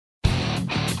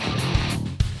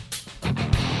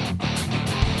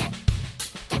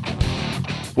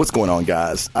What's going on,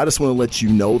 guys? I just want to let you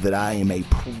know that I am a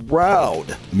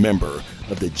proud member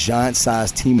of the Giant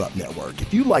Size Team Up Network.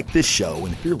 If you like this show,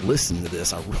 and if you're listening to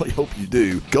this, I really hope you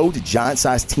do, go to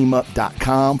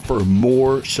giantsizeteamup.com for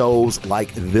more shows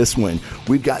like this one.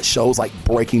 We've got shows like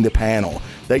Breaking the Panel.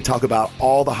 They talk about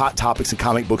all the hot topics in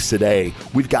comic books today.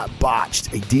 We've got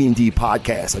Botched, a D&D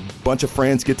podcast. A bunch of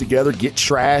friends get together, get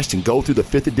trashed, and go through the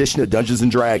 5th edition of Dungeons &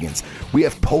 Dragons. We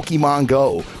have Pokemon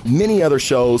Go. Many other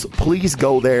shows. Please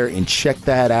go there and check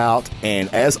that out.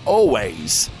 And as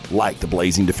always, like the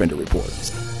Blazing Defender Report.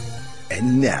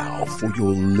 And now, for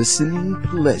your listening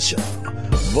pleasure,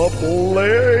 the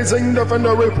Blazing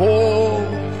Defender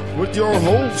Report with your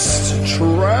host,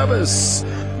 Travis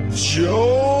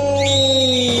Joe.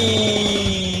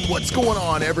 What's going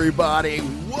on, everybody?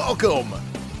 Welcome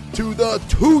to the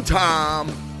two-time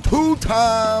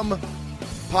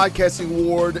Podcasting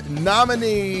Award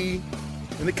nominee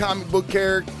in the comic book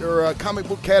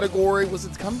category. Was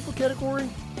it the comic book category?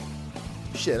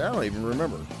 Shit, I don't even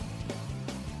remember.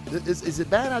 Is it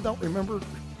bad? I don't remember.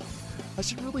 I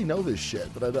should really know this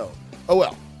shit, but I don't. Oh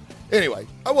well. Anyway,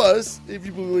 I was, if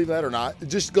you believe that or not. It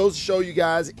just goes to show you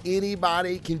guys,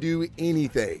 anybody can do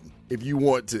anything if you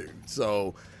want to.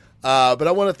 So, but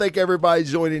I want to thank everybody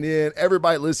joining in,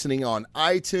 everybody listening on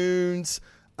iTunes,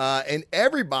 and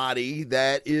everybody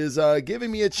that is giving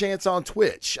me a chance on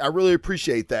Twitch. I really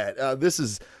appreciate that. This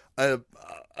is a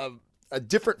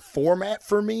different format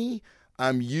for me.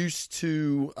 I'm used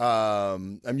to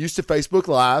Facebook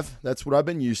Live. That's what I've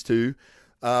been used to.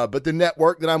 But the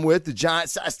network that I'm with, the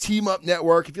Giant Size Team Up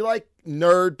Network, if you like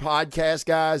nerd podcast,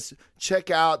 guys,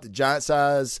 check out the Giant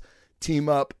Size Team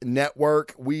Up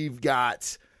Network. We've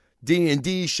got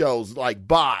D&D shows like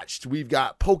Botched. We've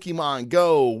got Pokemon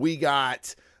Go. We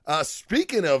got,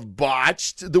 speaking of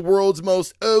Botched, the world's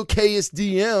most okayest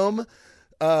DM,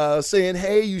 saying,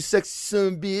 hey, you sexy son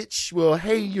of a bitch. Well,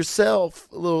 hey yourself,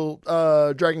 a little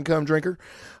Dragon Cum drinker.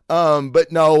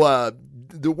 But no,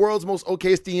 the world's most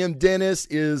okayest DM, Dennis,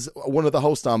 is one of the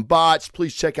hosts on Botched.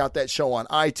 Please check out that show on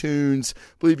iTunes. I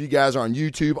believe you guys are on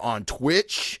YouTube, on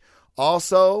Twitch.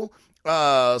 Also,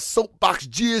 Soapbox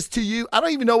Jizz to you. I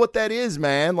don't even know what that is,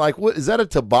 man. Like, what is that, a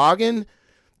toboggan?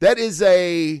 That is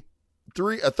a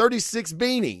 36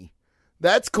 beanie.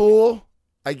 That's cool,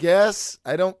 I guess.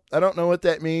 I don't know what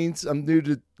that means. I'm new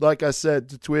to, like I said,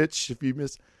 to Twitch. If you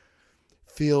miss,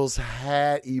 feels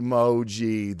hat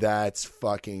emoji. That's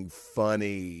fucking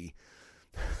funny.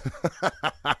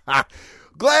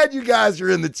 Glad you guys are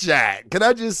in the chat. Can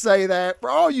I just say that? For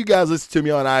all you guys listen to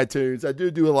me on iTunes, I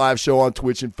do a live show on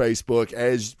Twitch and Facebook,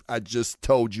 as I just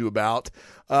told you about.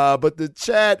 But the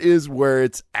chat is where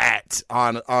it's at,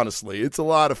 honestly. It's a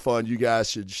lot of fun. You guys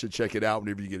should check it out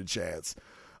whenever you get a chance.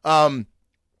 But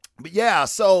yeah,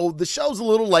 so the show's a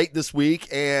little late this week,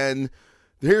 and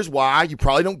here's why. You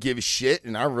probably don't give a shit,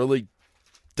 and I really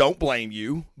don't blame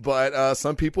you. But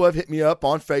some people have hit me up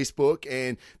on Facebook,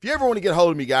 and if you ever want to get a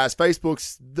hold of me, guys,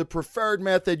 Facebook's the preferred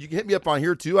method. You can hit me up on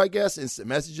here too, I guess, instant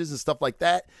messages and stuff like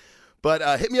that.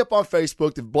 But hit me up on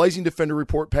Facebook, the Blazing Defender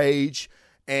Report page.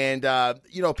 And,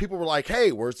 people were like,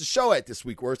 hey, where's the show at this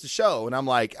week? Where's the show? And I'm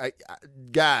like,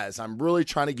 guys, I'm really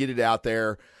trying to get it out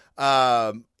there.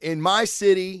 In my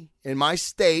city, in my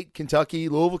state, Kentucky,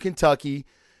 Louisville, Kentucky,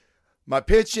 my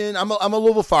pension, I'm a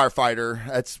Louisville firefighter.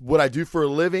 That's what I do for a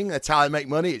living. That's how I make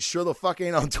money. It sure the fuck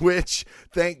ain't on Twitch.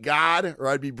 Thank God, or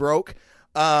I'd be broke.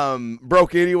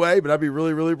 Broke anyway, but I'd be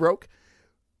really, really broke.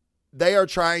 They are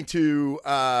trying to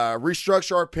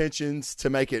restructure our pensions to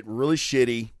make it really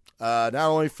shitty. Not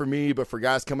only for me, but for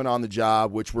guys coming on the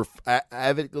job, which we're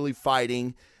actively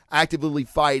fighting.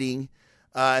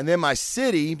 And then my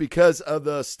city, because of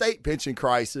the state pension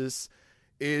crisis,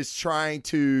 is trying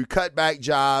to cut back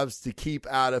jobs to keep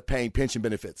out of paying pension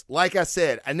benefits. Like I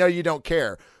said, I know you don't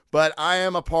care, but I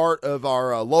am a part of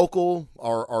our local,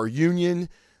 our union.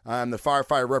 I'm the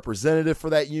firefighter representative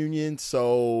for that union,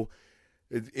 so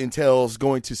it entails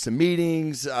going to some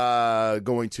meetings,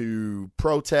 going to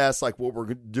protests like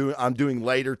what I'm doing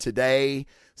later today.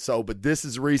 So, but this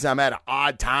is the reason I'm at an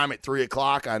odd time at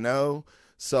 3:00. I know.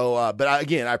 So, but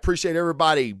again, I appreciate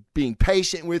everybody being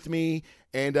patient with me.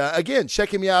 And again,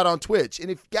 checking me out on Twitch.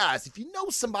 And if you know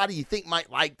somebody you think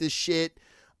might like this shit,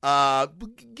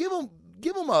 give them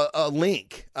a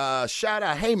link. Shout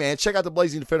out, hey man, check out the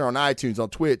Blazing Defender on iTunes, on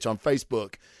Twitch, on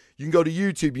Facebook. You can go to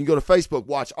YouTube, you can go to Facebook,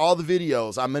 watch all the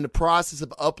videos. I'm in the process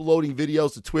of uploading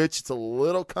videos to Twitch. It's a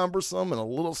little cumbersome and a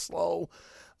little slow,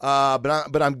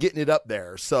 but I'm getting it up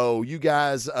there. So you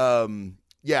guys,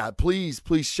 please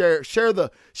share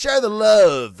the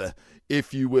love,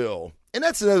 if you will. And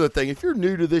that's another thing. If you're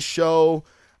new to this show,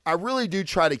 I really do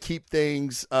try to keep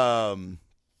things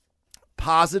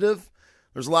positive.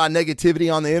 There's a lot of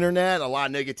negativity on the internet, a lot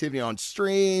of negativity on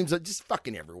streams, just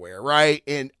fucking everywhere, right?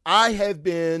 And I have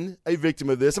been a victim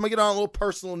of this. I'm going to get on a little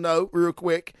personal note real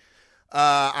quick.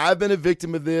 I've been a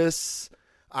victim of this.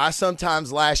 I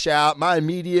sometimes lash out.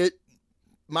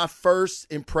 My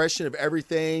first impression of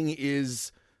everything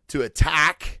is to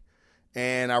attack.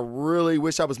 And I really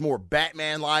wish I was more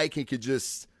Batman-like and could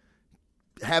just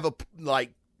have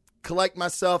collect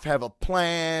myself, have a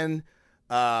plan,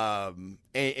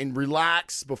 and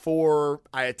relax before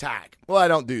I attack. Well, I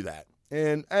don't do that.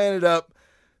 And I ended up,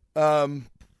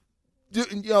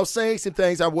 saying some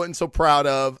things I wasn't so proud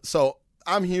of. So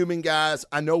I'm human, guys.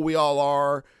 I know we all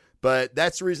are, but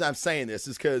that's the reason I'm saying this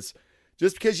is because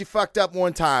just because you fucked up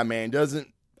one time, man,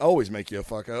 doesn't always make you a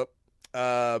fuck up.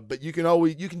 But you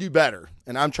can do better.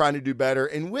 And I'm trying to do better.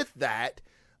 And with that,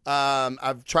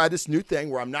 I've tried this new thing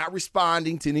where I'm not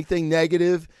responding to anything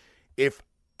negative. If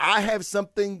I have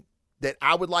something that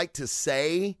I would like to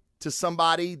say to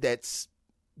somebody that's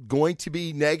going to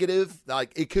be negative,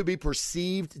 like it could be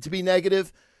perceived to be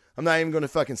negative, I'm not even going to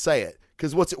fucking say it.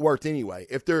 Because what's it worth anyway?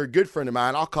 If they're a good friend of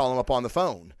mine, I'll call them up on the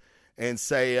phone and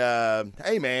say,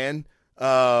 hey man,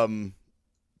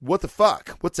 what the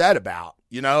fuck? What's that about?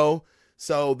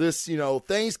 So this,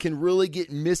 things can really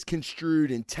get misconstrued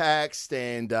in text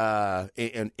and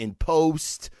in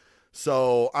post.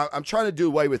 So I'm trying to do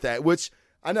away with that, which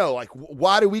I know, like,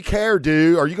 why do we care,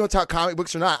 dude? Are you going to talk comic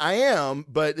books or not? I am,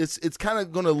 but it's kind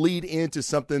of going to lead into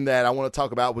something that I want to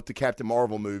talk about with the Captain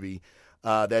Marvel movie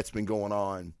that's been going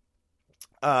on.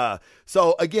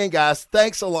 So again, guys,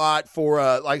 thanks a lot for,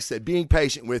 like I said, being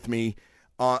patient with me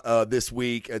on this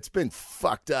week. It's been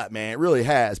fucked up, man. It really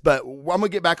has. But I'm going to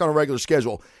get back on a regular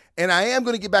schedule. And I am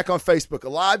going to get back on Facebook. A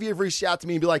lot of you have reached out to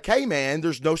me and be like, hey, man,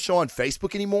 there's no show on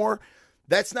Facebook anymore.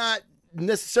 That's not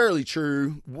necessarily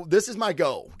true. This is my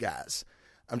goal, guys.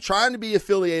 I'm trying to be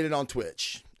affiliated on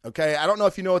Twitch. Okay. I don't know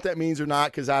if you know what that means or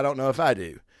not, because I don't know if I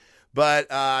do.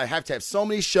 But I have to have so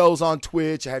many shows on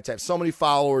Twitch. I have to have so many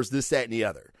followers, this, that, and the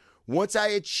other. Once I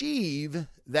achieve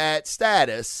that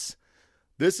status,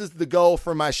 this is the goal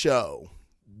for my show.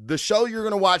 The show you're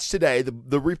going to watch today,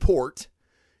 the report,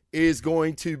 is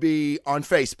going to be on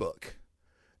Facebook.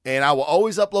 And I will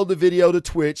always upload the video to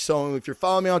Twitch. So if you're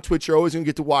following me on Twitch, you're always going to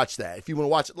get to watch that. If you want to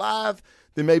watch it live,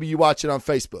 then maybe you watch it on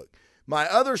Facebook. My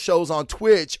other shows on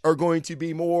Twitch are going to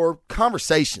be more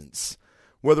conversations,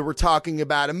 whether we're talking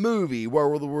about a movie,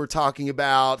 whether we're talking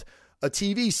about a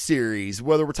TV series,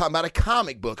 whether we're talking about a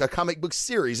comic book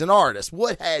series, an artist,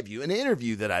 what have you, an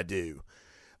interview that I do.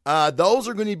 Those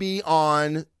are going to be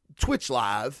on Twitch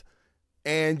Live,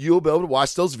 and you'll be able to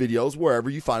watch those videos wherever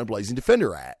you find a Blazing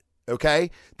Defender at. Okay,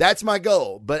 that's my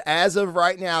goal. But as of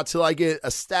right now, till I get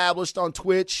established on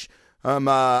Twitch, I'm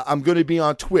going to be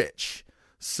on Twitch.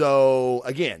 So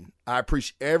again, I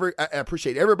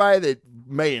appreciate everybody that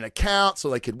made an account so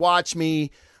they could watch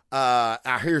me.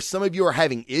 I hear some of you are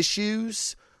having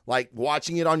issues like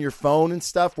watching it on your phone and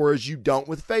stuff, whereas you don't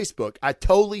with Facebook. I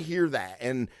totally hear that,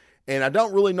 and I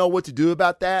don't really know what to do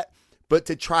about that, but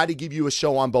to try to give you a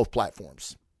show on both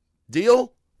platforms.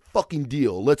 Deal? Fucking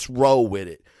deal. Let's roll with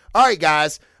it. All right,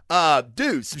 guys.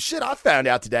 Dude, some shit I found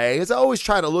out today is I always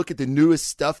try to look at the newest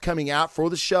stuff coming out for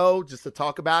the show just to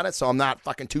talk about it, so I'm not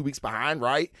fucking 2 weeks behind,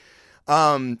 right?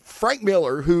 Frank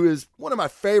Miller, who is one of my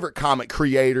favorite comic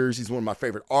creators, he's one of my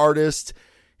favorite artists.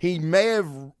 He may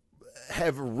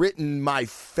have written my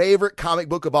favorite comic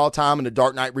book of all time in The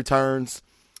Dark Knight Returns.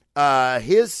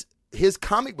 His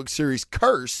comic book series,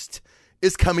 Cursed,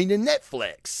 is coming to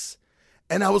Netflix.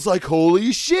 And I was like,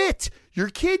 holy shit, you're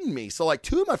kidding me. So like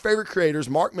two of my favorite creators,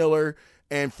 Mark Miller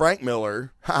and Frank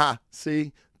Miller,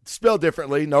 see, spelled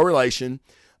differently, no relation,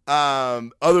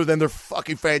 other than they're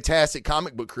fucking fantastic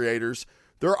comic book creators.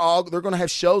 They're going to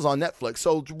have shows on Netflix.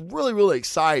 So it's really, really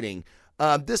exciting.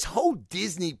 This whole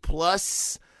Disney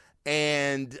Plus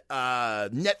and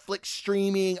Netflix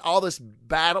streaming, all this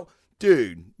battle.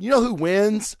 Dude, you know who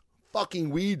wins? Fucking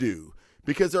we do.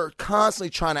 Because they're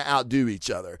constantly trying to outdo each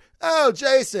other. Oh,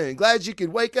 Jason, glad you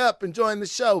could wake up and join the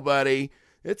show, buddy.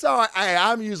 It's all right. Hey,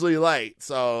 I'm usually late,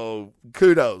 so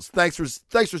kudos. Thanks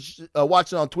for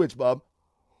watching on Twitch, bub.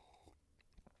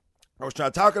 I was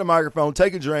trying to talk on the microphone,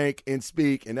 take a drink, and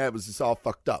speak, and that was just all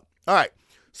fucked up. All right,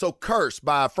 so Cursed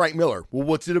by Frank Miller. Well,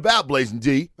 what's it about, Blazing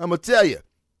D? I'm going to tell you.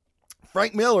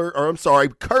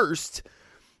 Cursed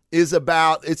is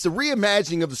about, it's a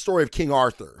reimagining of the story of King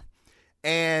Arthur.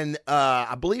 And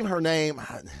I believe her name,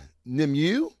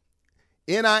 Nimue,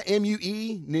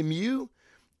 Nimue, Nimue,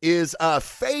 is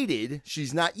fated.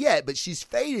 She's not yet, but she's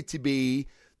fated to be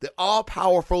the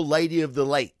all-powerful Lady of the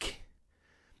Lake.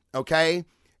 Okay?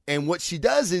 And what she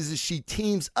does is she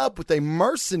teams up with a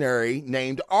mercenary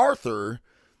named Arthur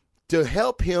to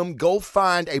help him go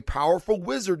find a powerful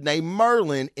wizard named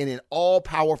Merlin in an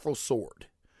all-powerful sword.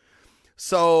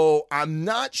 So I'm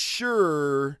not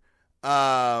sure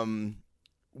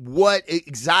what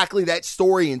exactly that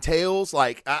story entails.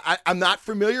 Like, I'm not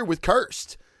familiar with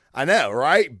Cursed. I know,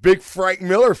 right? Big Frank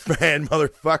Miller fan,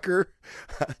 motherfucker.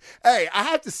 Hey, I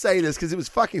have to say this because it was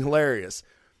fucking hilarious.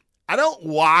 I don't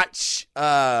watch,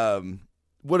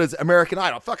 what is it, American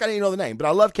Idol. Fuck, I didn't even know the name, but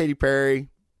I love Katy Perry.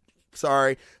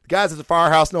 Sorry. The guys at the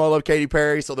Firehouse know I love Katy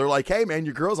Perry, so they're like, hey, man,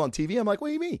 your girl's on TV. I'm like, what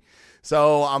do you mean?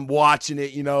 So I'm watching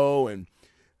it, you know, and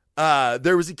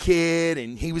there was a kid,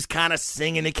 and he was kind of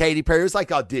singing to Katy Perry. It was like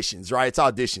auditions, right? It's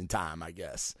audition time, I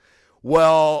guess.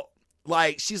 Well,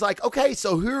 like, she's like, okay,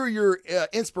 so who are your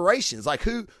inspirations? Like,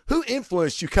 who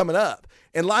influenced you coming up?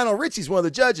 And Lionel Richie's one of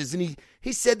the judges, and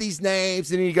he said these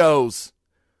names, and he goes,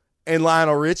 and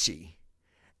Lionel Richie.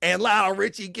 And Lionel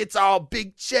Richie gets all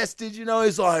big-chested, you know.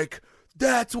 He's like,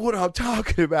 that's what I'm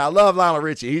talking about. I love Lionel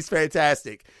Richie. He's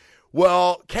fantastic.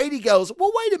 Well, Katie goes,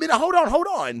 well, wait a minute. Hold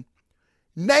on.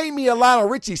 Name me a Lionel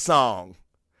Richie song.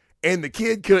 And the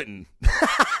kid couldn't.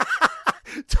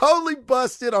 Totally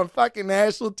busted on fucking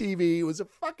national TV. It was a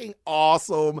fucking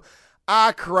awesome.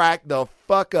 I cracked the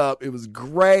fuck up. It was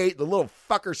great. The little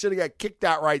fucker should have got kicked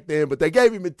out right then, but they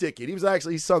gave him a ticket.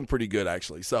 He sung pretty good,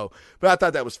 actually. So, but I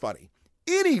thought that was funny.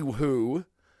 Anywho,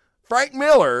 Frank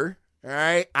Miller, all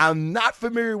right, I'm not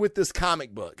familiar with this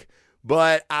comic book,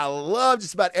 but I love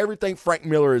just about everything Frank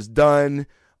Miller has done,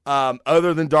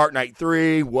 other than Dark Knight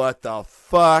 3. What the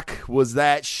fuck was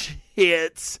that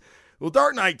shit? Well,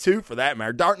 Dark Knight 2, for that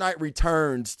matter. Dark Knight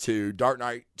Returns 2. Dark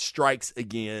Knight Strikes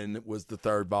Again was the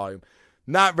third volume.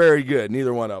 Not very good,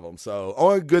 neither one of them. So,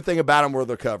 only good thing about them were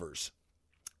the covers.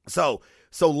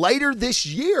 So later this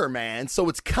year, man, so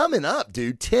it's coming up,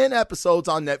 dude. 10 episodes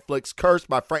on Netflix. Cursed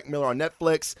by Frank Miller on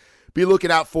Netflix. Be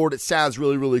looking out for it. It sounds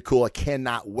really, really cool. I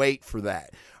cannot wait for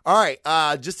that. All right,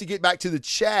 just to get back to the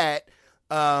chat,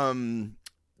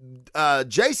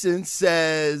 Jason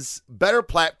says, better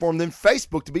platform than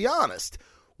Facebook, to be honest.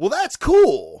 Well, that's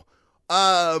cool.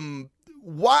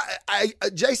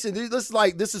 Jason,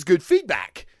 this is good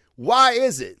feedback. Why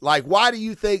is it? Like, why do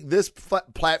you think this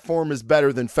platform is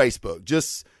better than Facebook?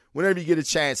 Just whenever you get a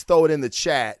chance, throw it in the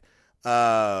chat.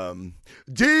 Debo,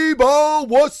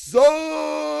 what's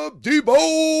up?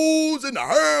 Debo's in the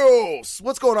house.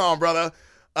 What's going on, brother?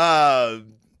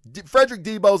 Frederick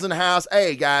Debo's in the house.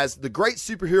 Hey, guys, the Great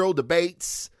Superhero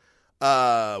Debates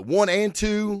 1 and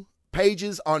 2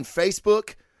 pages on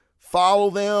Facebook. Follow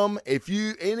them. If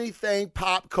you anything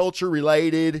pop culture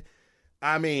related,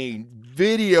 I mean,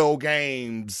 video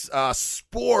games,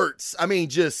 sports, I mean,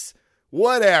 just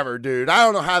whatever, dude. I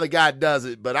don't know how the guy does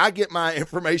it, but I get my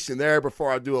information there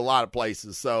before I do a lot of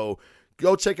places. So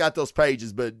go check out those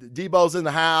pages. But Debo's in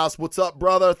the house. What's up,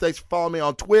 brother? Thanks for following me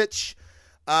on Twitch.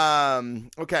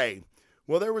 Okay.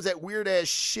 Well, there was that weird ass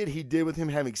shit he did with him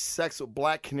having sex with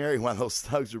Black Canary while those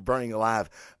thugs were burning alive.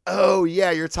 Oh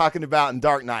yeah, you're talking about in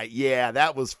Dark Knight. Yeah,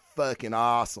 that was fucking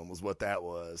awesome was what that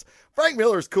was. Frank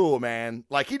Miller's cool, man.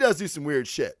 Like, he does do some weird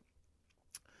shit.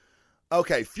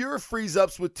 Okay, fewer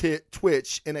freeze-ups with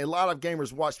Twitch, and a lot of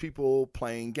gamers watch people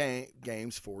playing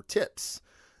games for tips.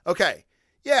 Okay,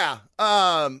 yeah,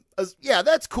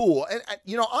 that's cool. And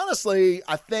you know, honestly,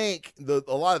 I think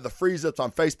a lot of the freeze-ups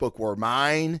on Facebook were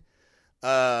mine.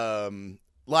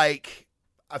 Like,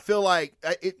 I feel like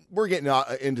we're getting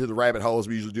into the rabbit holes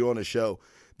we usually do on the show,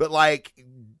 but like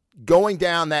going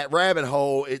down that rabbit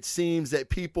hole, it seems that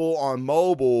people on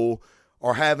mobile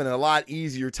are having a lot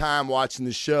easier time watching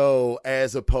the show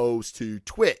as opposed to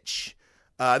Twitch.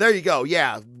 There you go.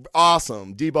 Yeah.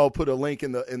 Awesome. Debo put a link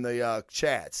in the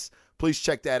chats. Please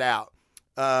check that out.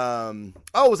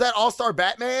 Was that All-Star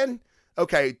Batman?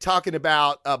 Okay. Talking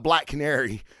about Black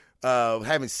Canary.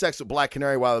 Having sex with Black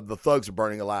Canary while the thugs are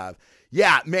burning alive.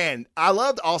 Yeah, man, I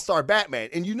loved All-Star Batman.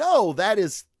 And you know, that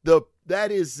is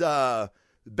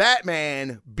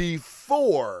Batman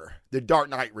before The Dark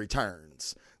Knight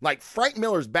Returns. Like, Frank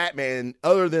Miller's Batman,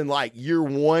 other than like year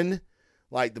one,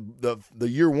 like the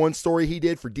year one story he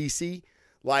did for DC,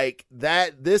 like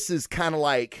this is kind of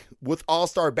like with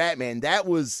All-Star Batman, that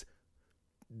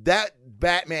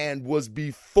Batman was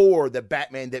before the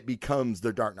Batman that becomes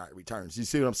The Dark Knight Returns. You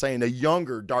see what I'm saying? The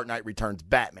younger Dark Knight Returns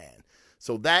Batman.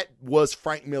 So that was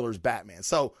Frank Miller's Batman.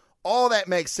 So all that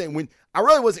makes sense. When I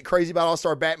really wasn't crazy about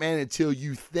All-Star Batman until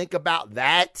you think about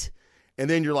that, and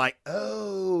then you're like,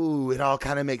 oh, it all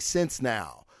kind of makes sense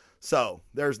now. So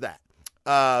there's that.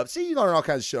 See, you learn all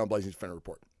kinds of shit on Blazing Defender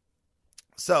Report.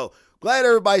 So glad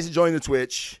everybody's enjoying the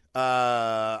Twitch.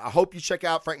 I hope you check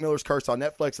out Frank Miller's Curse on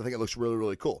Netflix. I think it looks really,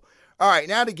 really cool. All right,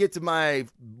 now to get to my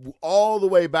all the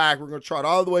way back, we're going to trot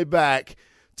all the way back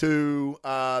to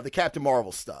the Captain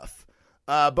Marvel stuff.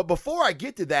 But before I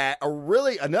get to that,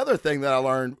 another thing that I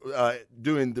learned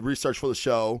doing the research for the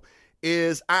show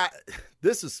is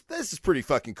this is pretty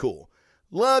fucking cool.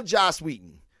 Love Joss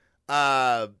Whedon.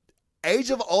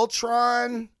 Age of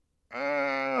Ultron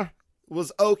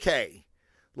was okay.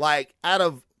 Like, out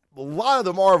of a lot of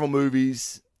the Marvel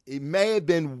movies, it may have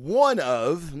been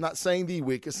I'm not saying the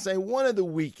weakest, saying one of the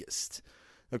weakest.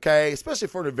 Okay, especially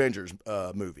for an Avengers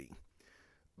movie.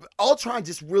 Ultron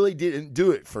just really didn't do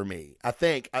it for me. I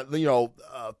think,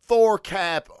 Thor,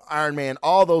 Cap, Iron Man,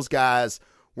 all those guys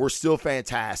were still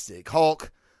fantastic.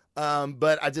 Hulk,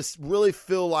 but I just really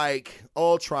feel like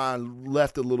Ultron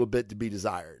left a little bit to be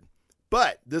desired.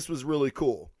 But this was really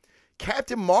cool.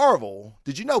 Captain Marvel,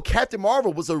 did you know Captain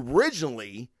Marvel was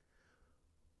originally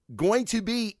going to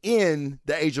be in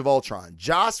the Age of Ultron?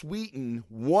 Joss Whedon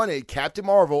wanted Captain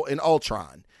Marvel in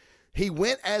Ultron. He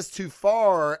went as too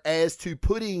far as to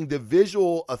putting the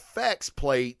visual effects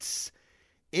plates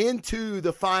into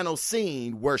the final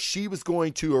scene where she was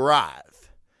going to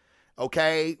arrive.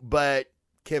 Okay, but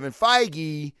Kevin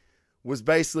Feige was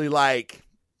basically like,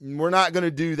 we're not going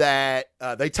to do that.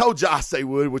 They told Joss they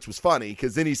would, which was funny,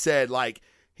 because then he said, like,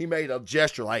 he made a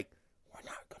gesture like, we're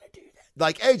not going to do that.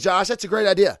 Like, hey, Josh, that's a great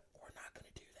idea. We're not going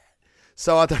to do that.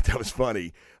 So I thought that was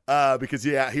funny because,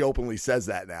 yeah, he openly says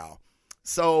that now.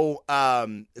 So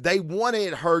they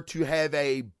wanted her to have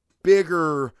a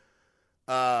bigger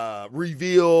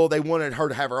reveal. They wanted her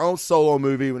to have her own solo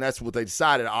movie, and that's what they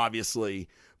decided, obviously.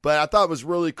 But I thought it was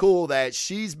really cool that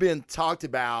she's been talked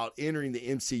about entering the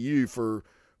MCU for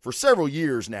several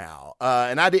years now.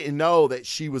 And I didn't know that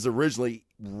she was originally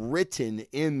written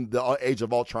in the Age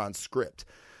of Ultron script.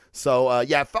 So,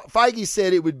 Feige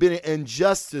said it would be an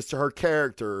injustice to her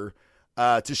character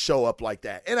to show up like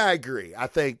that. And I agree. I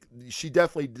think she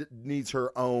definitely needs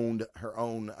her own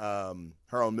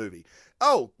movie.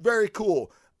 Oh, very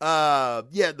cool.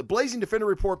 The Blazing Defender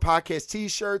Report podcast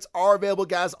t-shirts are available,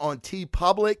 guys, on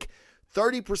TeePublic.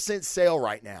 30% sale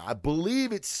right now. I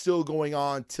believe it's still going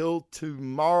on till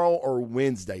tomorrow or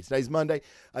Wednesday. Today's Monday.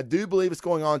 I do believe it's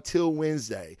going on till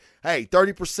Wednesday. Hey,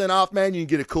 30% off, man. You can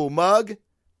get a cool mug.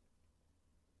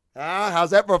 How's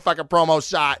that for a fucking promo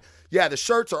shot? Yeah, the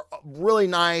shirts are really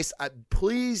nice.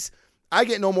 I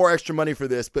get no more extra money for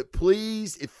this, but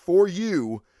please, if for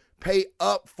you, pay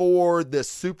up for the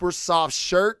super soft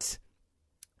shirt.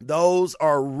 These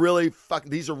are really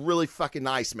fucking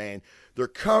nice, man. They're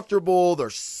comfortable. They're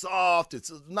soft.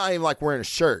 It's not even like wearing a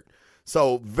shirt.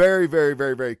 So very, very,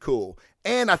 very, very cool.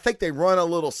 And I think they run a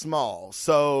little small.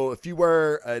 So if you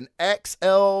wear an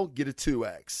XL, get a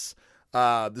 2X.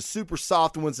 The super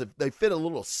soft ones, they fit a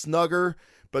little snugger,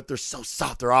 but they're so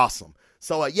soft. They're awesome.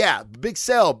 So big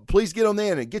sale. Please get on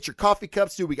in and get your coffee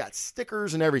cups too. We got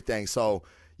stickers and everything. So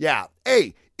yeah.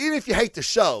 Hey, even if you hate the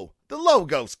show, the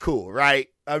logo's cool, right?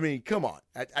 I mean, come on.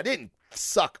 I didn't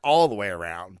suck all the way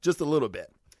around, just a little bit.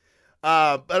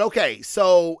 But okay,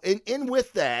 so in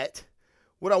with that,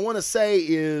 what I want to say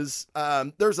is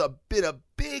there's been a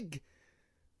big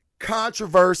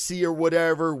controversy or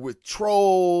whatever with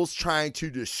trolls trying to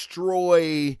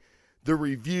destroy the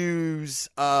reviews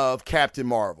of Captain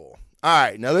Marvel. All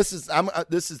right, now this is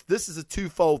a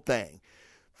twofold thing.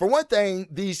 For one thing,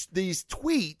 these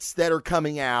tweets that are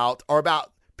coming out are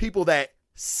about people that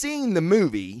seen the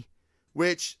movie,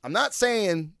 which I'm not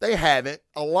saying they haven't.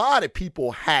 A lot of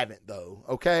people haven't, though,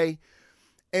 okay?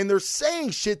 And they're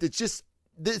saying shit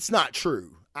that's not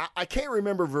true. I can't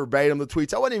remember verbatim the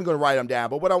tweets. I wasn't even going to write them down,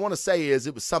 but what I want to say is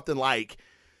it was something like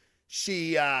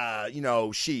she has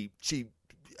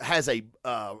a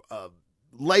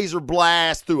laser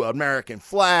blast through an American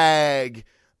flag.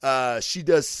 She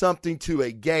does something to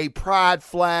a gay pride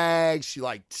flag. She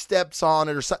like steps on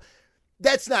it or something.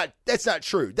 That's not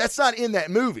true. That's not in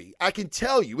that movie. I can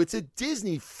tell you, it's a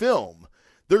Disney film.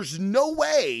 There's no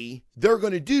way they're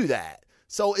going to do that.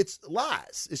 So it's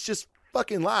lies. It's just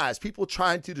fucking lies. People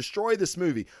trying to destroy this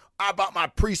movie. I bought my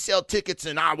pre-sale tickets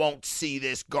and I won't see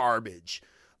this garbage.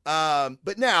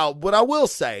 But now, what I will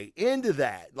say into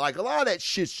that, like a lot of that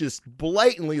shit's just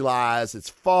blatantly lies. It's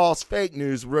false, fake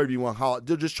news, whatever you want to call it.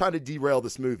 They're just trying to derail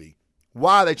this movie.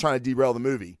 Why are they trying to derail the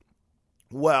movie?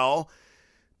 Well,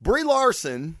 Brie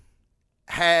Larson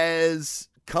has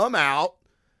come out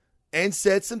and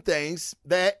said some things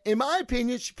that, in my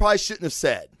opinion, she probably shouldn't have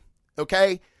said.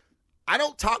 Okay? I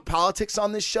don't talk politics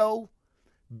on this show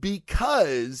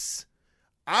because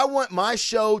I want my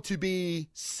show to be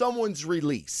someone's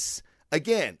release.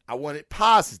 Again, I want it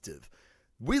positive.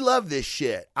 We love this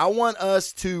shit. I want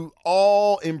us to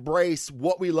all embrace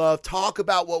what we love, talk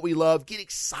about what we love, get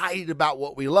excited about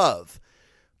what we love.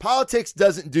 Politics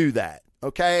doesn't do that,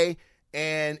 okay?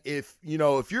 And if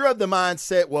you're of the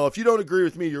mindset, well, if you don't agree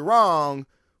with me, you're wrong,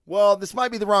 well, this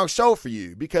might be the wrong show for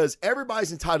you, because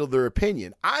everybody's entitled to their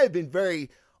opinion. I have been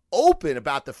very open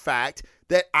about the fact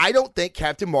that I don't think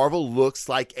Captain Marvel looks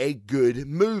like a good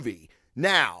movie.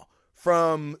 Now,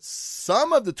 from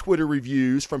some of the Twitter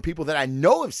reviews from people that I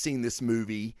know have seen this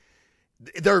movie,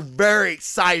 they're very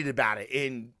excited about it.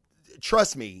 And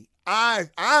trust me,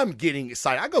 I'm getting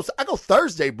excited. I go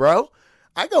Thursday, bro.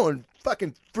 I go in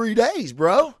fucking 3 days,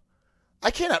 bro. I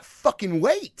cannot fucking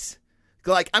wait.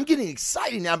 Like, I'm getting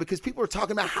excited now because people are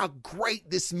talking about how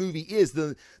great this movie is.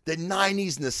 The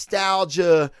 90s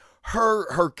nostalgia,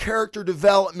 her character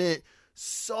development.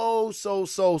 So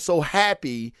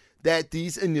happy that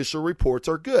these initial reports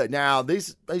are good. Now,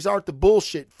 these aren't the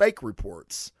bullshit fake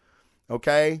reports,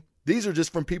 okay? These are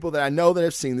just from people that I know that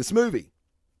have seen this movie.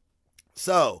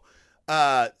 So,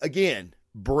 again,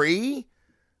 Brie,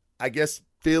 I guess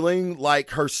feeling like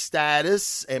her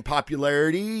status and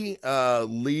popularity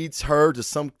leads her to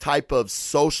some type of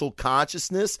social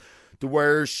consciousness to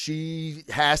where she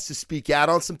has to speak out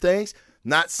on some things.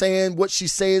 Not saying what she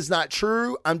says is not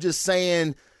true. I'm just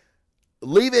saying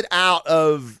leave it out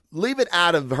of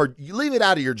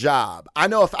your job. I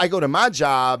know if I go to my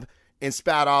job and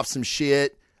spout off some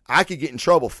shit, I could get in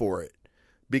trouble for it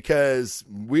because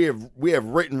we have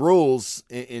written rules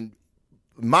in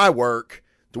my work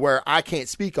to where I can't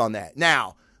speak on that.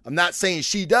 Now, I'm not saying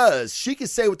she does. She can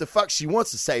say what the fuck she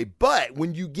wants to say, but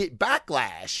when you get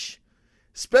backlash,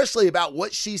 especially about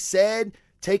what she said,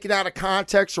 taken out of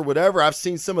context or whatever, I've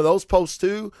seen some of those posts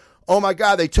too. Oh my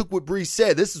God, they took what Brie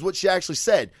said. This is what she actually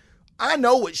said. I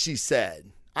know what she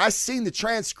said. I seen the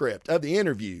transcript of the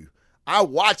interview. I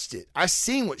watched it. I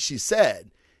seen what she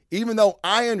said. Even though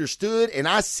I understood and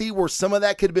I see where some of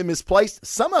that could have been misplaced,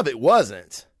 some of it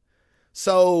wasn't.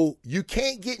 So you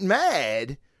can't get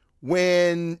mad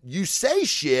when you say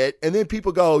shit and then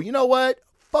people go, you know what?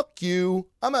 Fuck you.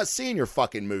 I'm not seeing your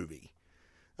fucking movie.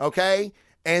 Okay?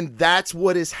 And that's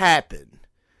what has happened.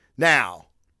 Now,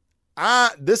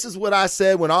 this is what I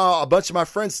said when a bunch of my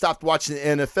friends stopped watching the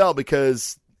NFL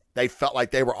because they felt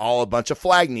like they were all a bunch of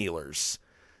flag kneelers.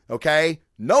 Okay?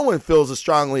 No one feels as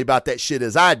strongly about that shit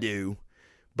as I do.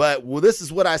 But, well, this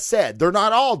is what I said. They're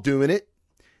not all doing it.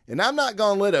 And I'm not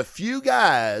going to let a few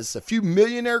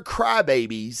millionaire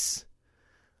crybabies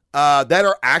that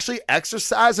are actually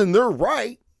exercising their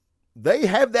right. They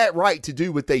have that right to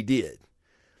do what they did.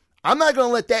 I'm not going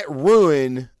to let that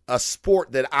ruin a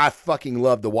sport that I fucking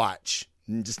love to watch.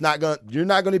 You're not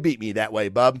going to beat me that way,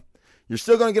 bub. You're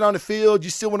still going to get on the field. You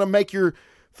still want to make your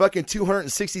fucking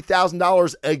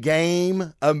 $260,000 a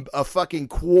game, a fucking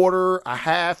quarter, a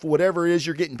half, whatever it is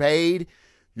you're getting paid.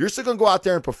 You're still going to go out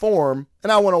there and perform,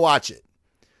 and I want to watch it.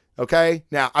 Okay?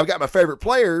 Now, I've got my favorite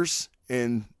players,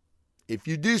 and if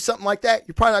you do something like that,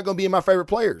 you're probably not going to be in my favorite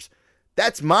players.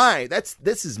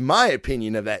 This is my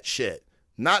opinion of that shit,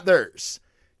 not theirs.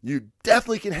 You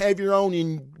definitely can have your own,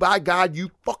 and by God,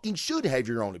 you fucking should have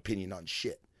your own opinion on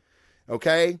shit.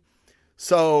 Okay?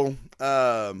 So,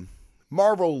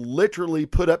 Marvel literally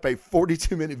put up a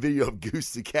 42-minute video of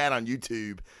Goose the Cat on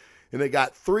YouTube, and it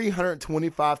got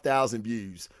 325,000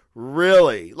 views.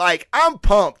 Really? Like, I'm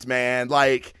pumped, man.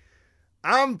 Like,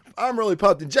 I'm really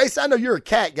pumped. And Jason, I know you're a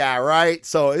cat guy, right?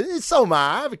 So am I.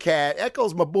 I have a cat.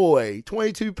 Echo's my boy.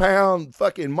 22-pound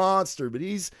fucking monster, but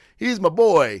he's my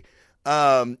boy.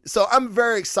 So I'm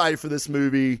very excited for this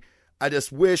movie. I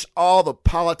just wish all the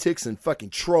politics and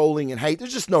fucking trolling and hate,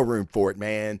 there's just no room for it,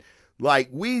 man. Like,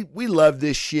 we love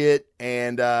this shit,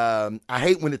 and I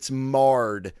hate when it's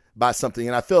marred by something,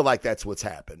 and I feel like that's what's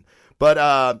happened.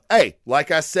 But, hey,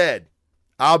 like I said,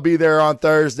 I'll be there on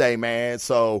Thursday, man.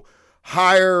 So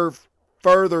higher,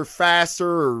 further, faster,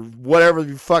 or whatever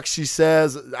the fuck she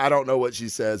says. I don't know what she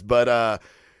says, but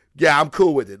yeah, I'm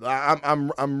cool with it.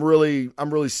 I'm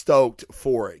really stoked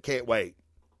for it. Can't wait.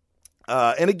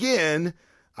 And again,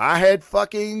 I had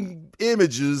fucking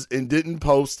images and didn't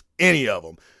post any of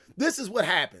them. This is what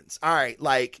happens. All right,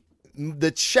 like the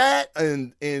chat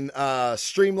in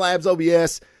Streamlabs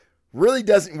OBS really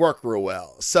doesn't work real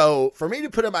well. So for me to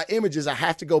put up my images, I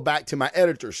have to go back to my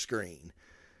editor screen.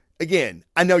 Again,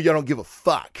 I know y'all don't give a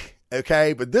fuck,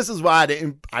 okay? But this is why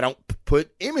I don't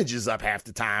put images up half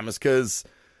the time, is because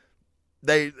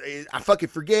I fucking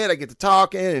forget. I get to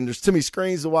talking and there's too many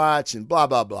screens to watch and blah,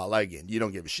 blah, blah. Like, again, you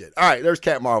don't give a shit. All right, there's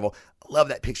Cat Marvel. I love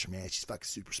that picture, man. She's fucking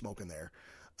super smoking there.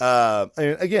 And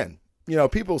again, you know,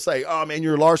 people say, oh man,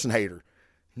 you're a Larson hater.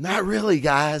 Not really,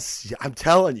 guys. I'm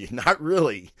telling you, not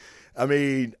really. I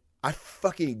mean, I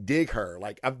fucking dig her.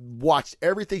 Like, I've watched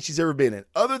everything she's ever been in,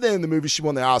 other than the movie she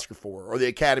won the Oscar for, or the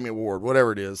Academy Award,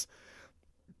 whatever it is.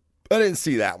 I didn't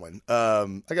see that one.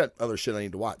 I got other shit I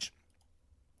need to watch.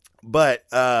 But,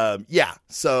 yeah,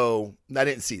 so I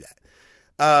didn't see that.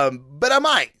 But I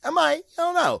might, I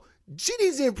don't know. She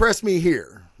needs to impress me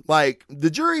here. Like, the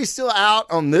jury's still out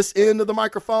on this end of the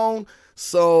microphone.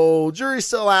 So, jury's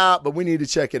still out, but we need to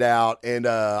check it out. And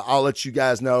I'll let you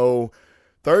guys know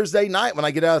Thursday night when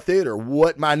I get out of theater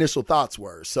what my initial thoughts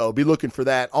were. So, be looking for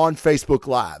that on Facebook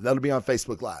Live. That'll be on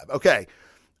Facebook Live. Okay.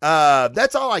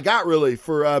 That's all I got really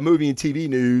for movie and TV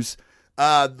news.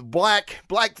 The Black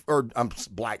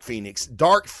Phoenix,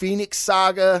 Dark Phoenix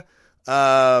saga.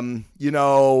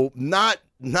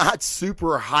 Not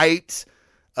super hyped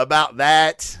about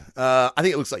that. I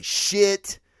think it looks like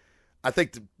shit. I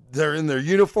think they're in their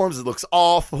uniforms. It looks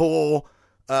awful.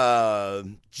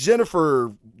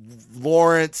 Jennifer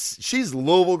Lawrence, she's a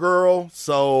Louisville girl,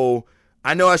 so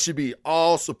I know I should be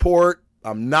all support.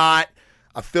 I'm not.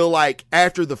 I feel like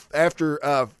after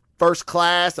First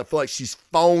Class, I feel like she's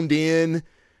phoned in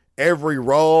every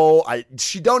role.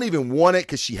 She don't even want it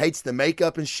because she hates the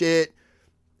makeup and shit.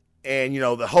 And,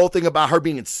 the whole thing about her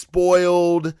being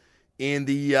spoiled in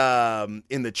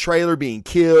the trailer, being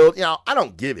killed, I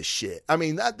don't give a shit. I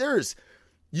mean,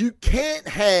 you can't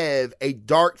have a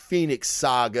Dark Phoenix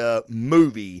saga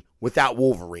movie without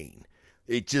Wolverine.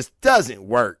 It just doesn't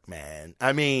work, man.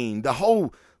 I mean, the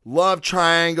whole love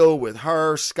triangle with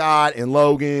her, Scott, and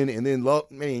Logan, and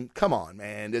then, come on,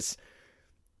 man. There's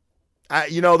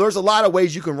a lot of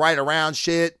ways you can write around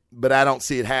shit, but I don't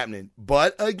see it happening.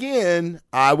 But again,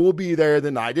 I will be there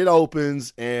the night it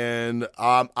opens, and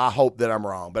I hope that I'm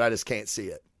wrong, but I just can't see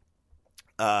it.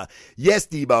 Yes,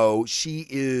 Debo, she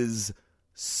is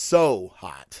so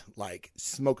hot, like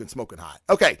smoking hot.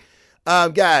 Okay,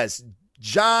 guys,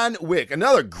 John Wick,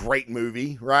 another great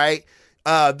movie, right?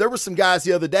 There were some guys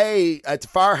the other day at the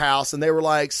firehouse, and they were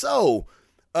like, so,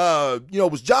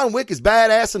 was John Wick as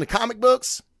badass in the comic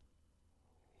books?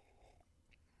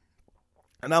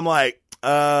 And I'm like,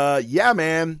 yeah,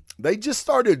 man, they just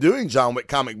started doing John Wick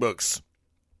comic books.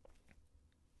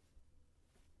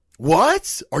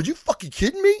 What? Are you fucking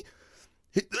kidding me?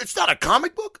 It's not a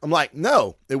comic book? I'm like,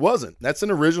 no, it wasn't. That's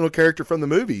an original character from the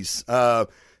movies.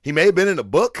 He may have been in a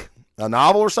book, a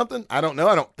novel or something. I don't know.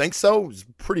 I don't think so. He's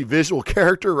a pretty visual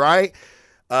character, right?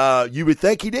 You would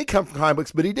think he did come from comic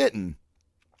books, but he didn't.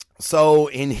 So,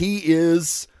 and he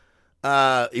is,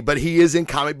 but he is in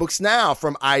comic books now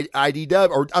from IDW,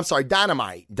 or I'm sorry,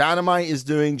 Dynamite. Dynamite is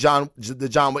doing the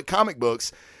John Wick comic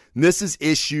books. And this is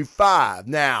issue 5.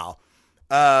 Now,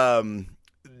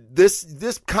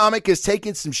 this comic has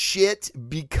taken some shit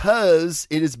because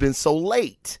it has been so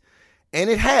late. And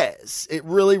it has. It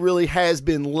really, really has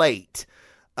been late.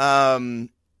 I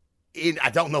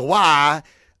don't know why.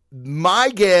 My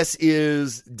guess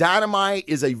is Dynamite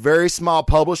is a very small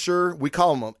publisher. We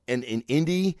call them an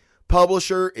indie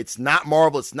publisher. It's not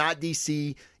Marvel. It's not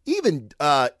DC. Even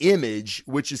Image,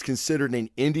 which is considered an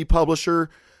indie publisher,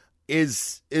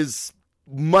 is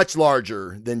much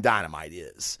larger than Dynamite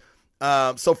is.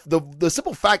 So the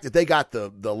simple fact that they got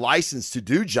the license to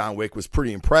do John Wick was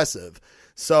pretty impressive.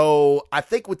 So I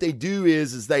think what they do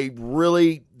is they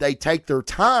take their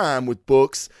time with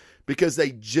books because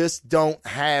they just don't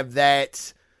have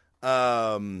that,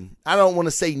 I don't want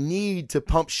to say need to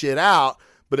pump shit out,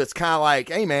 but it's kind of like,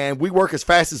 hey man, we work as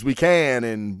fast as we can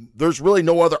and there's really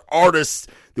no other artists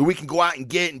that we can go out and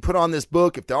get and put on this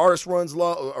book if the artist runs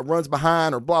low or runs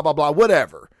behind or blah, blah, blah,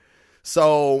 whatever.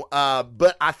 So,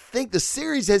 but I think the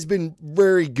series has been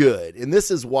very good, and this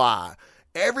is why.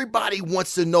 Everybody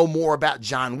wants to know more about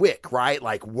John Wick, right?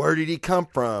 Like, where did he come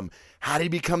from? How did he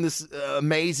become this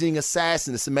amazing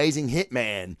assassin, this amazing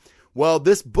hitman? Well,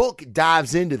 this book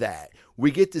dives into that.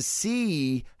 We get to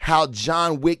see how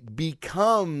John Wick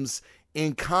becomes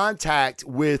in contact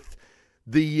with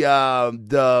how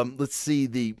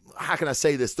can I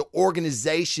say this? The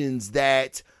organizations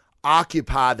that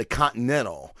occupy the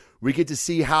Continental. We get to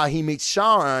see how he meets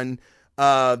Sharon,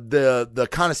 the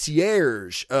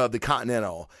concierge of the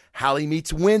Continental, how he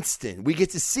meets Winston. We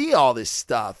get to see all this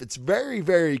stuff. It's very,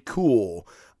 very cool.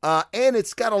 And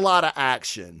it's got a lot of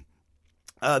action.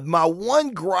 My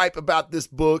one gripe about this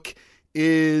book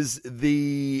is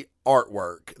the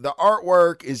artwork. The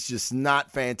artwork is just not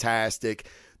fantastic.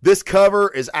 This cover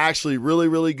is actually really,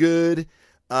 really good.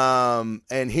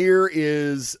 And here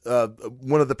is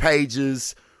one of the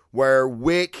pages where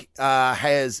Wick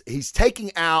he's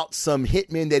taking out some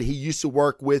hitmen that he used to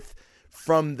work with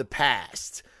from the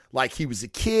past. Like he was a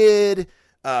kid,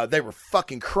 They were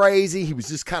fucking crazy. He was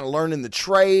just kind of learning the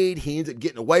trade. He ended up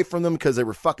getting away from them because they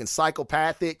were fucking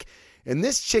psychopathic. And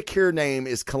this chick here name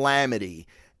is Calamity.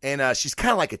 And she's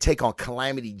kind of like a take on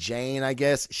Calamity Jane, I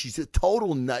guess. She's a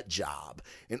total nut job.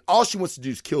 And all she wants to do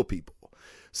is kill people.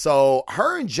 So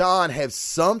her and John have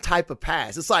some type of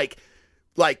past. It's like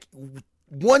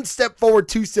one step forward,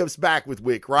 two steps back with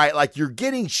Wick, right? Like you're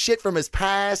getting shit from his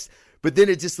past, but then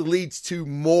it just leads to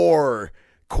more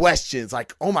questions.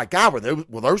 Like, oh my God,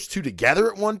 were those two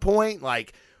together at one point?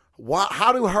 Like,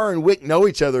 how do her and Wick know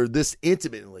each other this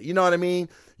intimately? You know what I mean?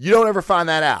 You don't ever find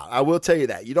that out. I will tell you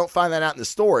that. You don't find that out in the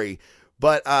story,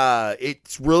 but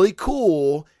it's really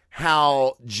cool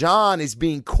how John is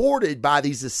being courted by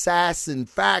these assassin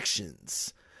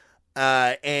factions,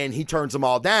 and he turns them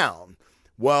all down.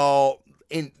 Well,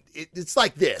 it's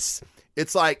like this.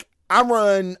 It's like I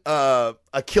run a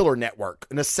killer network,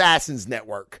 an assassin's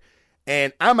network,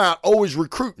 and I'm out always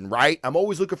recruiting, right? I'm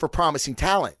always looking for promising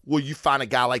talent. Well, you find a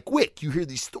guy like Wick. You hear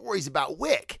these stories about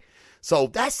Wick. So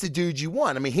that's the dude you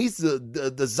want. I mean, he's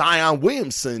the Zion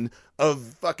Williamson of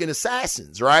fucking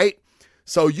assassins, right?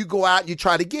 So you go out and you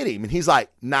try to get him. And he's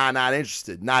like, nah, not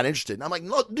interested. And I'm like,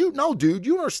 no, dude,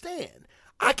 you understand.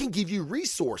 I can give you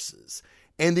resources.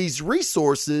 And these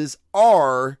resources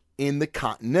are in the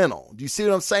Continental. Do you see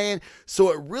what I'm saying?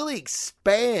 So it really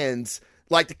expands.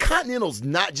 Like the Continental's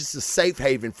not just a safe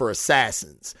haven for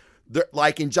assassins.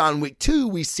 Like in John Wick 2,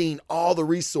 we've seen all the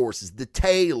resources, the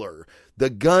tailor, the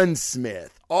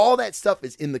gunsmith, all that stuff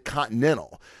is in the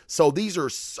Continental. So these are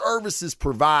services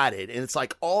provided. And it's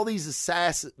like all these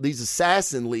assassin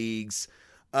leagues,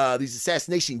 these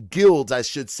assassination guilds, I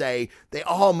should say, they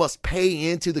all must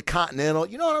pay into the Continental.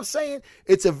 You know what I'm saying?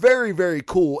 It's a very, very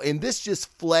cool. And this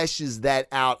just fleshes that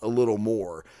out a little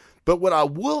more. But what I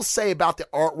will say about the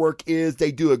artwork is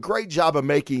they do a great job of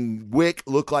making Wick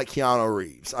look like Keanu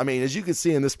Reeves. I mean, as you can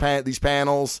see in these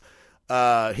panels,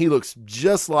 he looks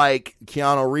just like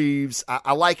Keanu Reeves.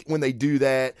 I like when they do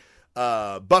that.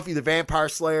 Buffy the Vampire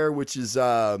Slayer, which is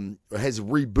has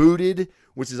rebooted,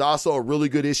 which is also a really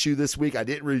good issue this week. I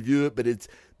didn't review it, but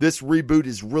this reboot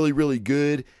is really, really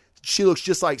good. She looks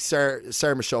just like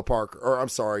Sarah Michelle Parker, or I'm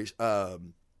sorry,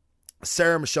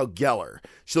 Sarah Michelle Gellar.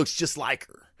 She looks just like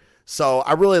her. So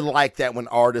I really like that when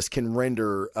artists can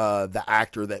render the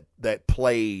actor that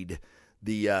played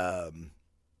the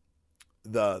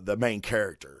main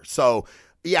character. So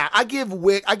yeah, I give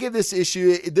this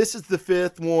issue. This is the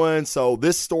 5th one, so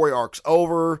this story arc's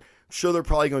over. I'm sure they're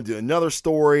probably going to do another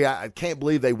story. I can't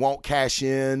believe they won't cash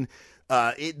in.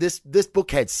 This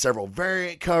book had several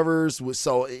variant covers,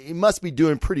 so it must be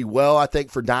doing pretty well, I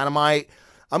think, for Dynamite.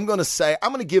 I'm going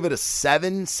to give it a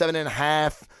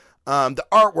 7.5. The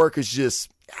artwork is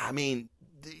just, I mean,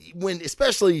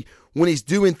 especially when he's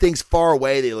doing things far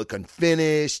away, they look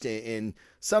unfinished, and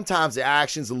sometimes the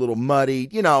action's a little muddy.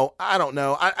 You know, I don't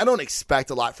know. I don't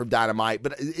expect a lot from Dynamite,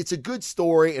 but it's a good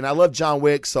story, and I love John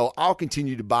Wick, so I'll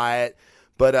continue to buy it.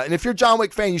 But and if you're a John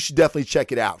Wick fan, you should definitely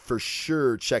check it out. For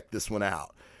sure, check this one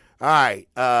out. All right,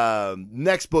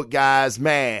 next book, guys.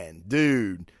 Man,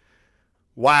 dude.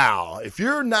 Wow, if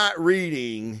you're not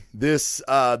reading this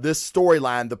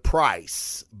storyline, The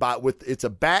Price, it's a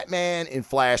Batman and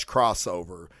Flash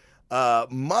crossover,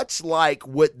 much like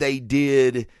what they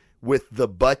did with The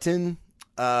Button,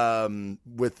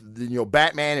 with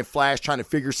Batman and Flash trying to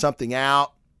figure something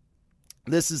out.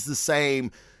 This is the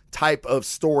same type of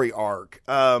story arc.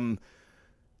 If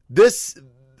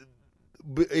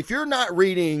you're not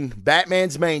reading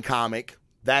Batman's main comic,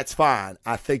 that's fine.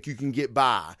 I think you can get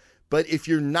by. But if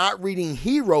you're not reading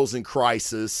Heroes in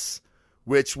Crisis,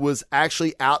 which was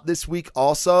actually out this week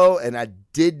also, and I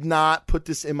did not put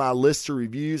this in my list of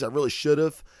reviews. I really should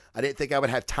have. I didn't think I would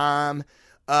have time.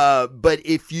 But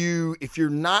if you're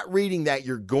not reading that,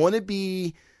 you're going to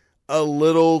be a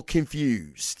little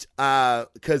confused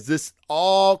because this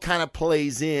all kind of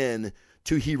plays in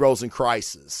to Heroes in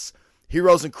Crisis.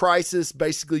 Heroes in Crisis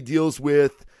basically deals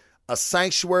with a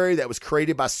sanctuary that was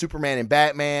created by Superman and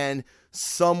Batman.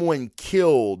 Someone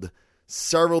killed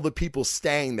several of the people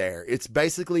staying there. It's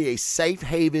basically a safe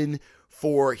haven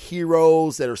for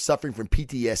heroes that are suffering from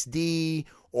PTSD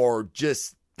or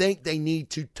just think they need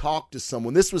to talk to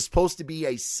someone. This was supposed to be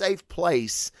a safe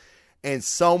place, and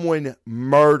someone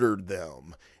murdered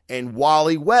them. And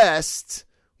Wally West,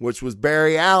 which was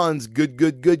Barry Allen's good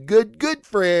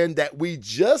friend that we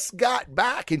just got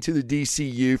back into the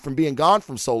DCU from being gone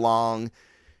for so long,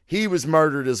 he was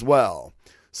murdered as well.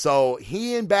 So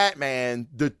he and Batman,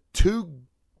 the two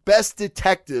best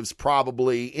detectives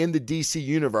probably in the DC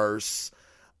universe,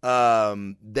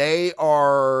 they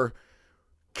are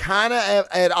kind of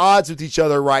at odds with each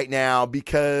other right now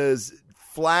because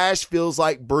Flash feels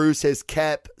like Bruce has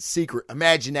kept secret.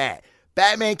 Imagine that.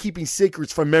 Batman keeping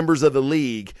secrets from members of the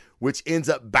League, which ends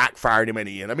up backfiring him in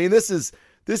the end. I mean, this is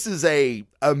a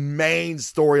main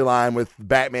storyline with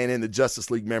Batman and the Justice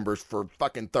League members for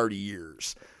fucking 30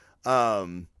 years.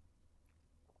 Let's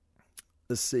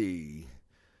see.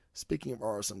 Speaking of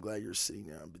artists, I'm glad you're seeing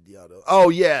now. Deodato. Oh,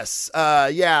 yes.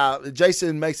 Yeah,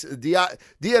 Jason makes...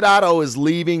 Deodato is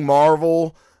leaving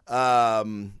Marvel.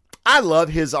 I love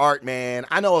his art, man.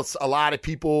 I know a lot of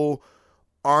people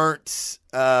aren't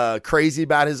crazy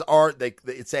about his art.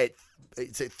 It's a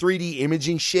 3D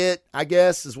imaging shit, I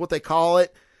guess, is what they call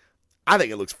it. I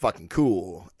think it looks fucking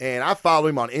cool. And I follow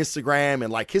him on Instagram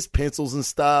and like his pencils and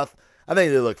stuff. I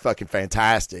think they look fucking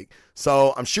fantastic.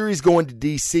 So I'm sure he's going to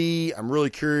DC. I'm really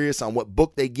curious on what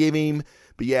book they give him.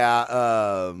 But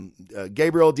yeah,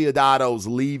 Gabriel Deodato's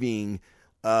leaving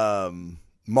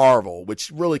Marvel,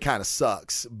 which really kind of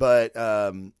sucks. But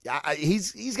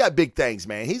he's got big things,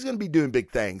 man. He's going to be doing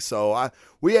big things. So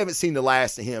we haven't seen the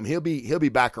last of him. He'll be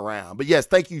back around. But yes,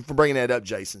 thank you for bringing that up,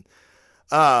 Jason.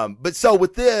 But so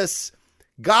with this,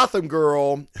 Gotham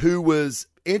Girl, who was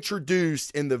introduced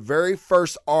in the very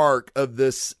first arc of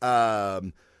this,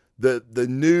 the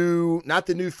new, not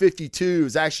the New 52,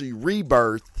 is actually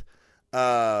Rebirth.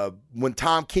 When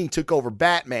Tom King took over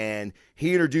Batman,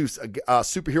 he introduced a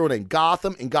superhero named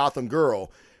Gotham and Gotham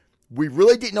Girl. We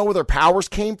really didn't know where their powers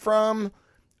came from,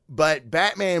 but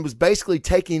Batman was basically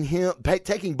taking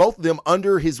both of them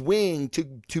under his wing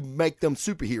to make them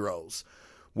superheroes.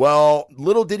 Well,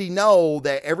 little did he know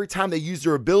that every time they used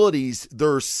their abilities,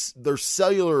 their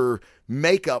cellular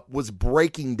makeup was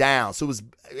breaking down. So it was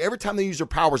every time they used their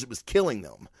powers, it was killing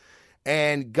them.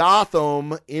 And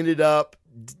Gotham ended up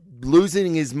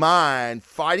losing his mind,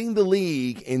 fighting the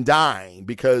League, and dying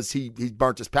because he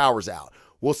burnt his powers out.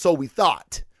 Well, so we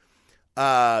thought.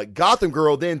 Gotham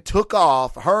Girl then took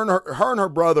off. Her and her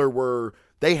brother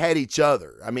they had each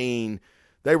other. I mean,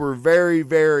 they were very,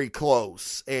 very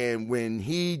close. And when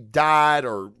he died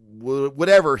or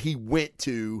whatever he went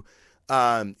to,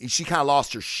 she kind of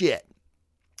lost her shit.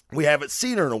 We haven't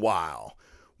seen her in a while.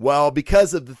 Well,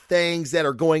 because of the things that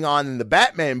are going on in the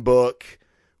Batman book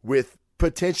with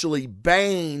potentially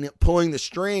Bane pulling the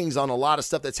strings on a lot of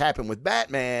stuff that's happened with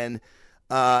Batman,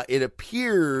 it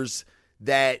appears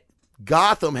that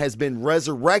Gotham has been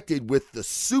resurrected with the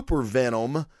super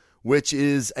venom, which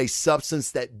is a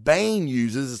substance that Bane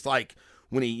uses. It's like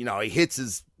when he hits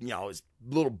his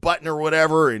little button or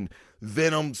whatever, and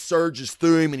venom surges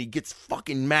through him and he gets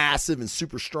fucking massive and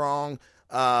super strong.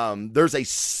 There's a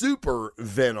super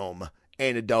venom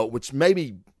antidote, which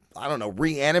maybe, I don't know,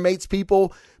 reanimates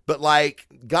people. But like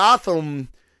Gotham,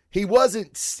 he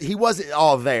wasn't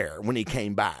all there when he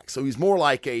came back. So he's more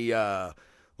like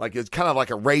it's kind of like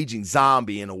a raging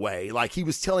zombie in a way. Like he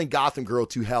was telling Gotham Girl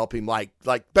to help him, like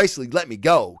basically let me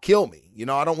go, kill me.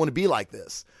 I don't want to be like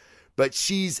this. But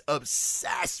she's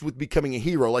obsessed with becoming a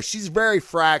hero. Like she's very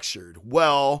fractured.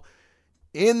 Well,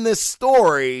 in this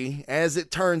story, as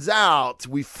it turns out,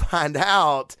 we find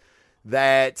out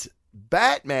that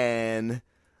Batman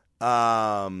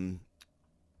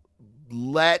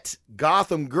let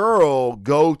Gotham Girl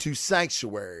go to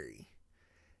Sanctuary.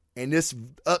 And this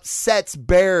upsets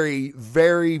Barry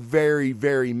very, very,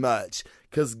 very much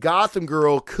because Gotham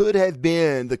Girl could have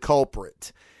been the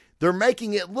culprit. They're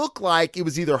making it look like it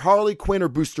was either Harley Quinn or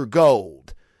Booster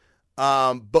Gold.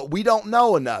 But we don't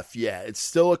know enough yet. It's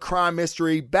still a crime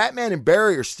mystery. Batman and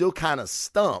Barry are still kind of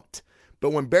stumped.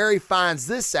 But when Barry finds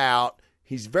this out,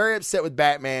 he's very upset with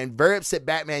Batman. Very upset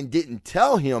Batman didn't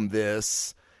tell him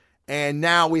this. And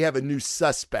now we have a new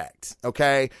suspect,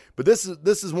 okay? But this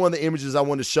is one of the images I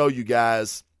want to show you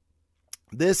guys.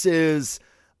 This is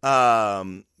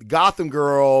Gotham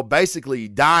Girl basically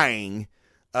dying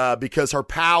because her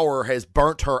power has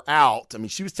burnt her out. I mean,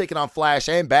 she was taking on Flash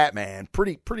and Batman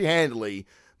pretty handily,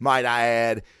 might I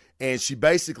add. And she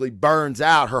basically burns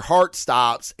out. Her heart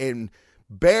stops. And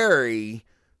Barry,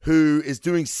 who is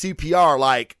doing CPR,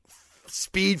 like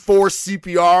Speed Force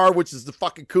CPR, which is the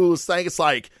fucking coolest thing. It's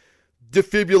like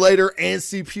defibrillator and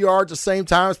CPR at the same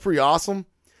time. It's pretty awesome.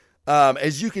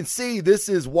 As you can see, this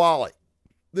is Wally.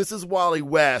 This is Wally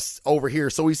West over here.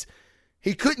 So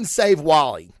he couldn't save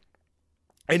Wally.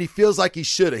 And he feels like he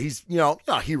should have. He's,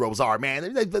 heroes are,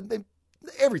 man.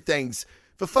 Everything's,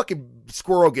 if a fucking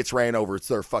squirrel gets ran over, it's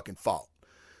their fucking fault.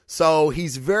 So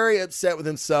he's very upset with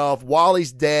himself.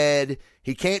 Wally's dead.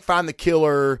 He can't find the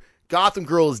killer. Gotham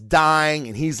Girl is dying.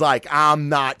 And he's like, I'm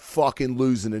not fucking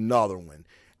losing another one.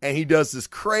 And he does this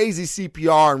crazy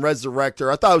CPR and resurrect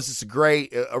her. I thought it was just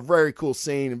a very cool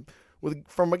scene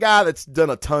from a guy that's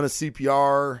done a ton of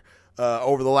CPR.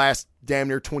 over the last damn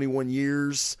near 21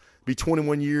 years. Be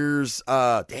 21 years.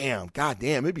 Goddamn,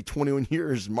 it'd be 21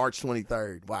 years March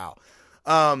 23rd. Wow.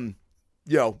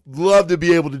 Love to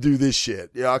be able to do this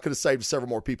shit. I could have saved several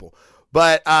more people.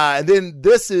 But and then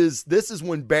this is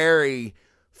when Barry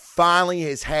finally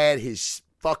has had his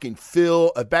fucking fill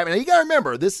of Batman. Now, you got to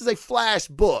remember, this is a Flash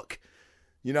book.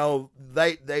 There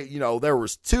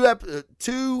was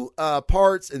two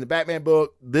parts in the Batman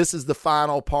book. This is the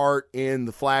final part in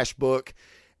the Flash book,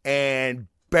 and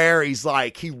Barry's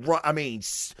like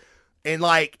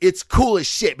it's cool as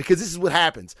shit because this is what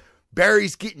happens.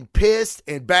 Barry's getting pissed,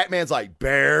 and Batman's like,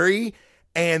 Barry,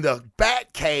 and the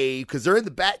Batcave, because they're in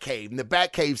the Batcave, and the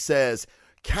Batcave says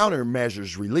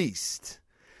countermeasures released.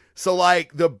 So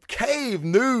like the cave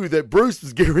knew that Bruce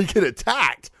was going to get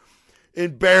attacked,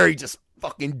 and Barry just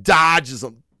fucking dodges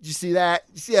him. Did you see that?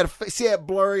 You see that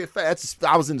blurry effect?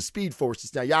 I was in the Speed Force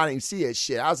just now. Y'all didn't even see that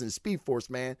shit. I was in the Speed Force,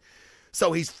 man.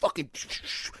 So he's fucking,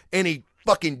 and he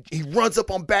runs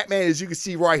up on Batman, as you can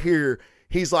see right here.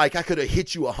 He's like, I could have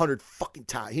hit you 100 fucking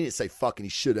times. He didn't say fucking, he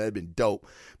should have been dope.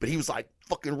 But he was like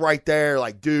fucking right there,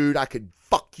 like, dude, I could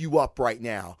fuck you up right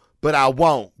now, but I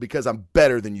won't because I'm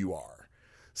better than you are.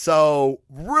 So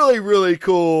really, really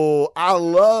cool. I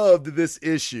loved this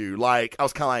issue. Like, I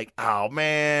was kind of like, oh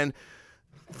man,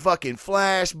 fucking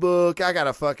Flash book. I got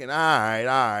to fucking, all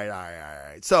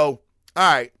right. So,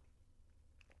 all right.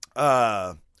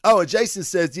 And Jason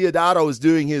says Deodato is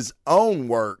doing his own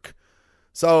work.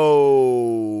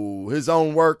 So his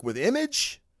own work with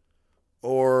Image,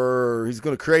 or he's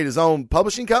going to create his own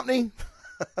publishing company.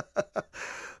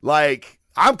 Like,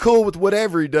 I'm cool with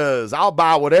whatever he does. I'll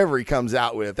buy whatever he comes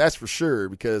out with. That's for sure,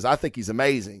 because I think he's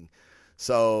amazing.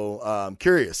 So I'm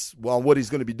curious on what he's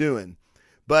going to be doing.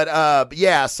 But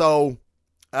yeah, so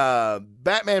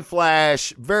Batman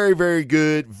Flash, very, very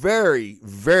good. Very,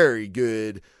 very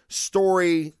good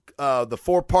story. The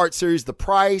 4-part series, The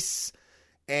Price.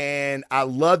 And I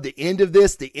love the end of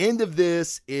this. The end of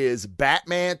this is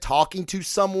Batman talking to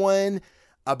someone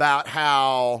about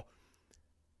how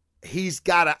he's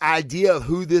got an idea of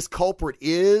who this culprit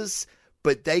is,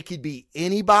 but they could be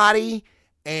anybody.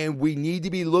 And we need to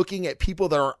be looking at people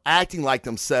that are acting like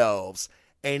themselves.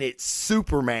 And it's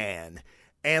Superman.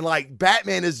 And like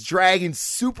Batman is dragging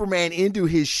Superman into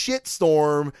his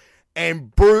shitstorm.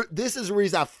 And this is the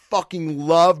reason I fucking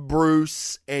love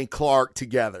Bruce and Clark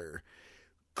together.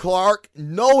 Clark,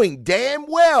 knowing damn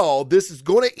well this is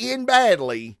going to end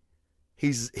badly,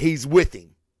 he's with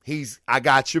him. I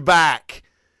got your back.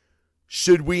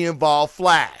 Should we involve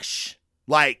Flash?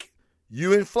 Like,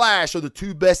 you and Flash are the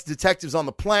two best detectives on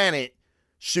the planet.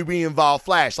 Should we involve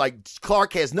Flash? Like,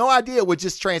 Clark has no idea what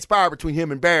just transpired between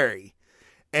him and Barry.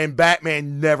 And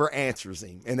Batman never answers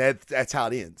him. And that's how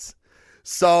it ends.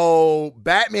 So,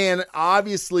 Batman,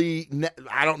 obviously,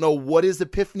 I don't know what his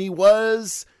epiphany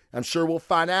was. I'm sure we'll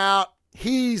find out.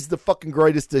 He's the fucking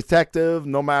greatest detective,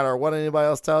 no matter what anybody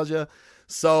else tells you.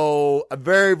 So I'm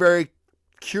very, very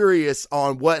curious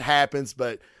on what happens.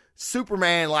 But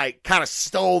Superman, like, kind of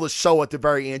stole the show at the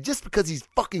very end just because he's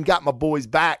fucking got my boys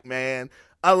back, man.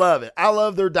 I love it. I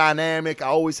love their dynamic. I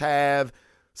always have.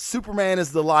 Superman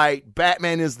is the light.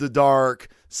 Batman is the dark.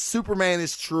 Superman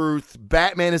is truth.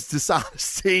 Batman is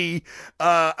dishonesty.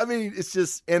 I mean, it's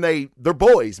just, and they're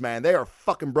boys, man. They are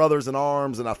fucking brothers in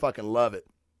arms, and I fucking love it.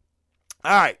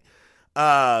 All right.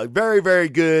 Very, very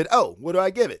good. Oh, what do I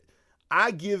give it?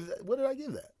 What did I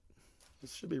give that?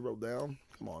 This should be wrote down.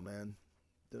 Come on, man.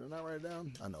 Did I not write it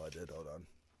down? I know I did. Hold on.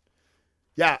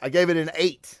 Yeah, I gave it an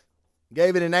 8.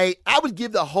 I would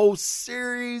give the whole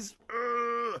series,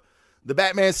 the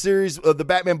Batman series, the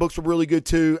Batman books were really good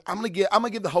too. I'm gonna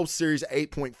give the whole series an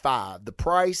 8.5. The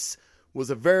Price was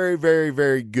a very, very,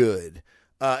 very good,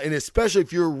 and especially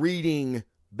if you're reading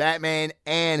Batman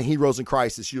and Heroes in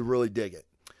Crisis, you'll really dig it.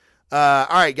 All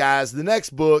right, guys. The next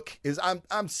book is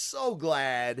I'm so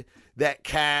glad that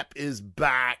Cap is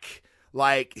back.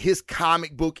 Like, his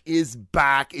comic book is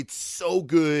back. It's so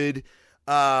good.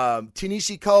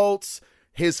 Ta-Nehisi Coates,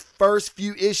 his first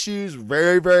few issues,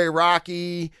 very, very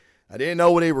rocky. I didn't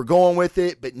know where they were going with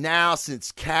it, but now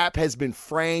since Cap has been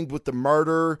framed with the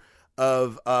murder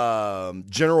of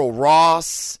General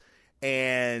Ross,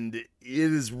 and it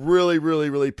is really, really,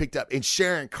 really picked up. And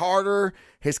Sharon Carter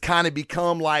has kind of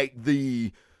become like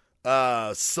the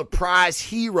surprise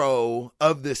hero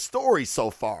of this story so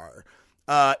far.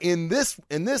 In this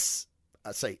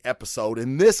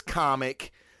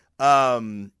comic,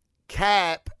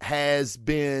 Cap has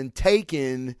been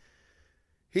taken.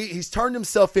 He's turned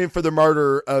himself in for the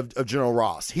murder of General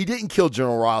Ross. He didn't kill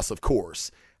General Ross, of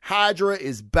course. Hydra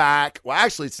is back. Well,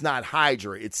 actually, it's not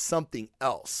Hydra. It's something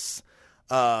else.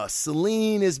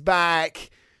 Selene is back.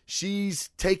 She's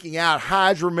taking out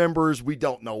Hydra members. We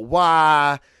don't know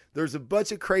why. There's a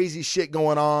bunch of crazy shit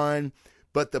going on.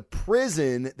 But the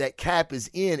prison that Cap is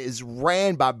in is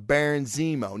ran by Baron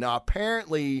Zemo. Now,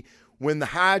 apparently, when the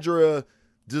Hydra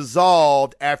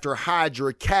dissolved after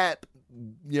Hydra, Cap,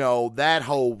 that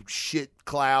whole shit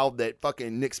cloud that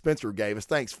fucking Nick Spencer gave us.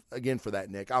 Thanks again for that,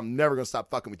 Nick. I'm never going to stop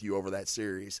fucking with you over that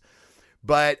series.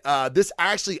 But this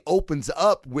actually opens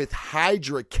up with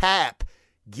Hydra Cap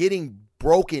getting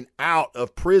broken out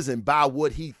of prison by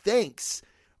what he thinks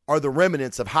are the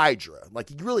remnants of Hydra.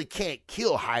 Like, you really can't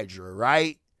kill Hydra,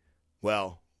 right?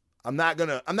 Well, I'm not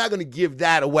gonna give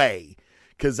that away,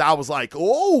 because I was like,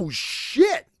 oh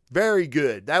shit, very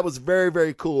good. That was very,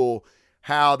 very cool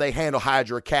how they handle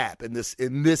Hydra Cap in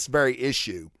this very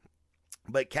issue.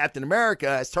 But Captain America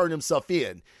has turned himself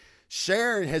in.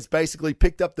 Sharon has basically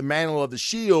picked up the mantle of the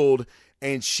Shield,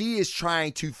 and she is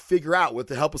trying to figure out, with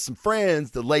the help of some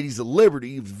friends, the Ladies of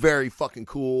Liberty, very fucking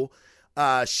cool.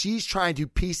 She's trying to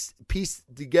piece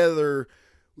together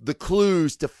the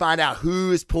clues to find out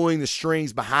who is pulling the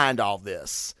strings behind all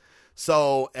this.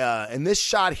 So in this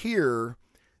shot here,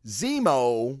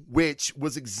 Zemo, which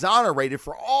was exonerated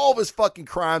for all of his fucking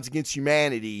crimes against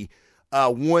humanity,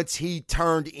 once he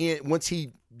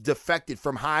defected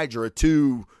from Hydra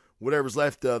to whatever's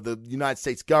left of the United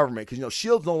States government, because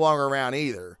Shield's no longer around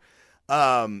either.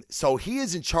 So he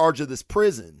is in charge of this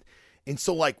prison, and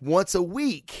so like once a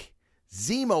week,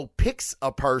 Zemo picks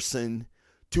a person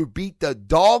to beat the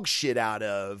dog shit out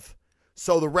of,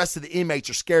 so the rest of the inmates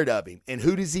are scared of him. And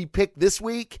who does he pick this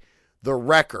week? The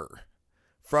Wrecker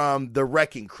from the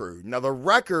Wrecking Crew. Now, the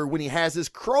Wrecker, when he has his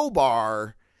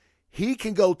crowbar, he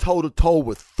can go toe-to-toe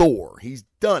with Thor. He's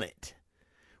done it.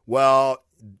 Well,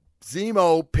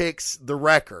 Zemo picks the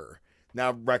Wrecker.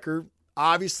 Now, Wrecker,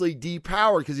 obviously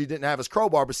depowered because he didn't have his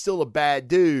crowbar, but still a bad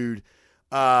dude.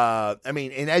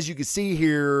 And as you can see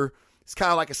here, it's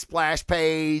kind of like a splash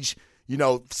page.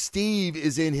 Steve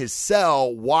is in his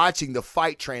cell watching the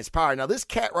fight transpire. Now, this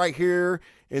cat right here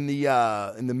in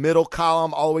the middle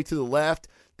column, all the way to the left,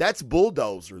 that's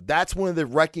Bulldozer. That's one of the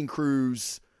Wrecking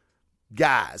Crew's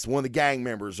guys, one of the gang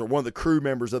members or one of the crew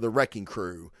members of the Wrecking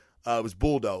Crew. Was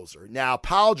Bulldozer. Now,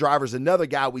 Pile Driver is another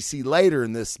guy we see later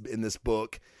in this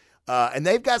book, and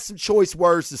they've got some choice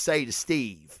words to say to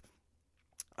Steve.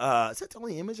 Is that the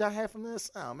only image I have from this?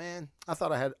 Oh man, I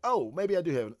thought I had. Oh, maybe I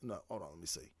do have. No, hold on, let me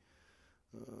see.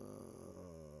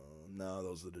 No,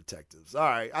 those are the detectives. All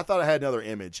right, I thought I had another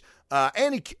image.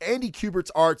 Andy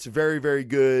Kubert's art's very, very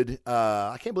good.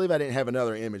 I can't believe I didn't have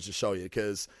another image to show you,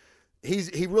 because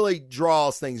he really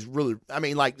draws things really,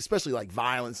 especially like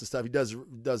violence and stuff. He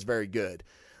does very good.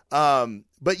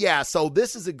 But yeah, so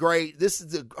this is a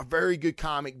very good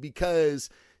comic, because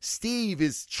Steve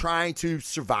is trying to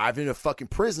survive in a fucking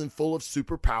prison full of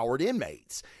super powered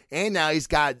inmates. And now he's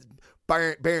got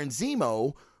Baron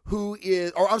Zemo, von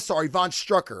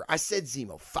Strucker. I said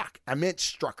Zemo. Fuck. I meant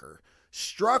Strucker.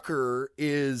 Strucker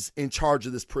is in charge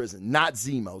of this prison, not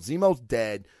Zemo. Zemo's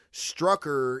dead.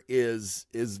 Strucker is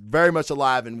very much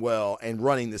alive and well and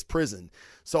running this prison.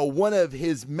 So one of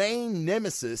his main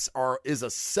nemesis is a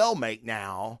cellmate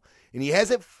now, and he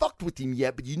hasn't fucked with him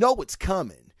yet, but you know what's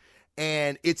coming.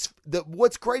 And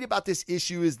what's great about this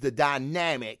issue is the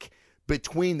dynamic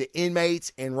between the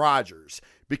inmates and Rogers,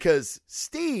 because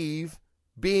Steve,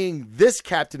 being this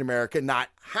Captain America, not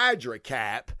Hydra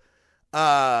Cap,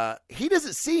 he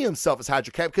doesn't see himself as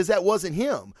Hydra Cap because that wasn't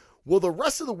him. Well, the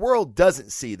rest of the world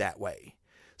doesn't see that way.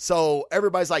 So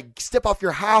everybody's like, step off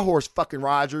your high horse, fucking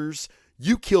Rogers.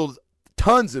 You killed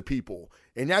tons of people,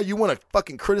 and now you want to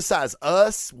fucking criticize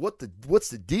us? What's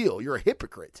the deal? You're a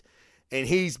hypocrite. And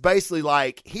he's basically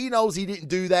like, he knows he didn't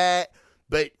do that,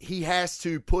 but he has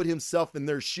to put himself in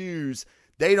their shoes.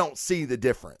 They don't see the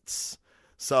difference.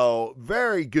 So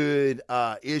very good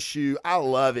issue. I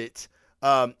love it.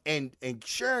 And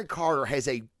Sharon Carter has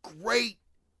a great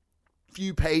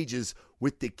few pages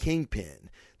with the Kingpin.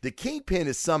 The Kingpin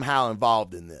is somehow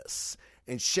involved in this,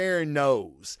 and Sharon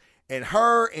knows. And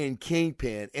her and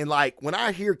Kingpin, and like when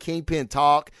I hear Kingpin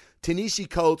talk, Ta-Nehisi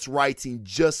Coates writes him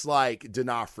just like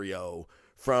D'Onofrio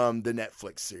from the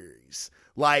Netflix series.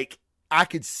 Like, I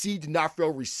could see D'Onofrio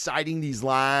reciting these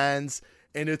lines,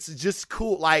 and it's just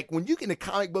cool. Like, when you get in a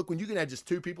comic book, when you can have just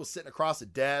two people sitting across a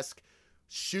desk,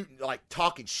 shooting, like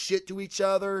talking shit to each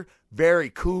other very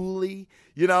coolly,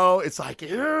 it's like,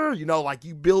 like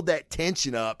you build that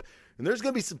tension up, and there's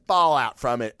going to be some fallout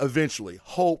from it eventually.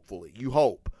 Hopefully, you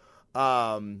hope.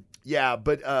 Oh yeah.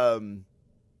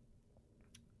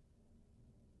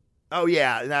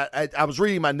 And I was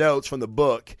reading my notes from the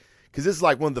book, because this is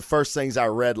like one of the first things I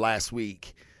read last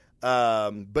week.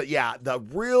 But yeah, the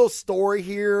real story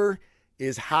here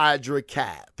is Hydra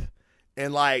Cap.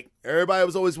 And like everybody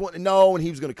was always wanting to know when he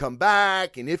was going to come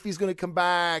back and if he's going to come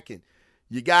back. And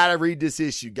you got to read this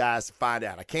issue, guys, to find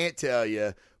out. I can't tell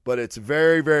you, but it's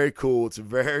very, very cool. It's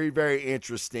very, very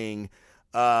interesting.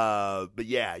 But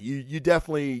yeah, you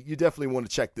definitely want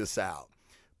to check this out.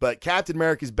 But Captain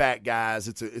America's back, guys.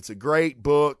 It's a great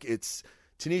book. It's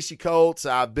Ta-Nehisi Coates.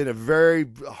 I've been a very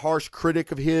harsh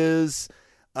critic of his.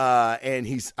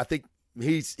 And I think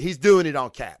he's doing it on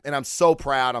Cap, and I'm so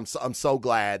proud. I'm so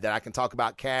glad that I can talk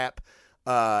about Cap,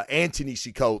 and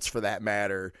Ta-Nehisi Coates for that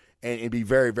matter, and be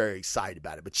very, very excited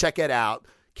about it. But check it out,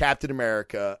 Captain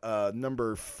America,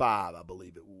 number 5, I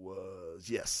believe it was.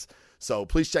 Yes. So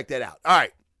please check that out. All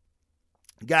right,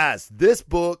 guys, this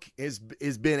book has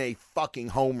been a fucking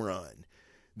home run.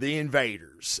 The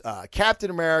Invaders,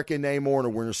 Captain America, Namor, and a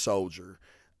Winter Soldier.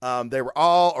 They were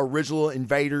all original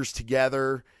Invaders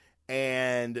together,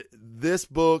 and this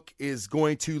book is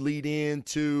going to lead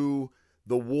into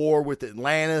the war with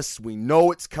Atlantis. We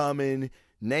know it's coming.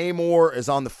 Namor is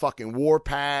on the fucking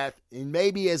warpath, and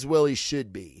maybe as well he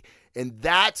should be. And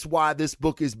that's why this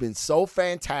book has been so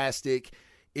fantastic,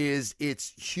 is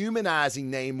it's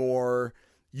humanizing Namor.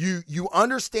 You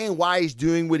understand why he's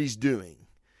doing what he's doing.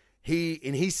 He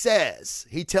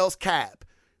tells Cap,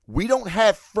 we don't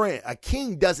have friends. A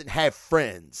king doesn't have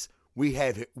friends. We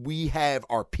have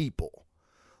our people.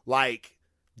 Like,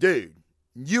 dude,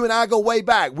 you and I go way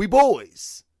back. We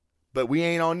boys, but we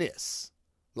ain't on this.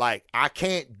 Like, I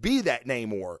can't be that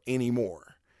Namor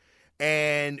anymore.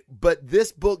 But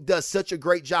this book does such a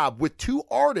great job with 2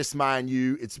 artists, mind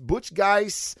you. It's Butch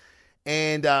Guice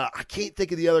and I can't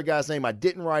think of the other guy's name. I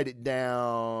didn't write it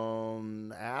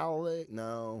down.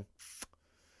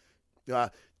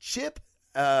 Chip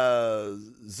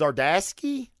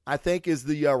Zdarsky, I think, is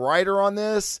the writer on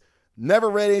this. Never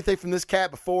read anything from this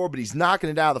cat before, but he's knocking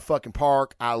it out of the fucking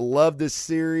park. I love this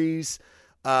series.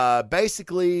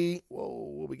 Basically,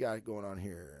 what we got going on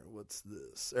here? What's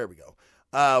this? There we go.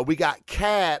 We got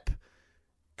Cap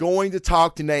going to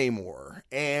talk to Namor.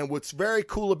 And what's very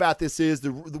cool about this is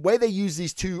the way they use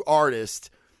these 2 artists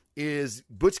is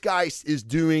Butch Guice is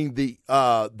doing the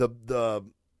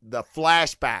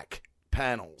flashback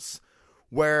panels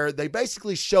where they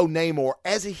basically show Namor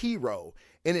as a hero,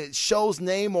 and it shows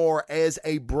Namor as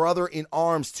a brother in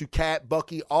arms to Cap,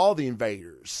 Bucky, all the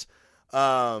Invaders.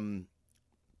 So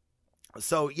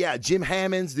yeah, Jim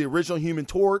Hammond's the original Human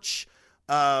Torch.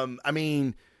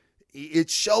 It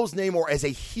shows Namor as a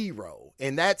hero,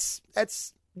 and that's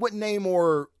what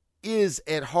Namor is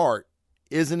at heart,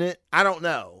 isn't it? I don't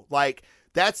know. Like,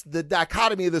 that's the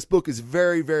dichotomy of this book is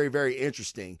very, very, very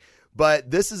interesting.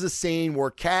 But this is a scene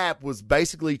where Cap was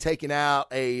basically taking out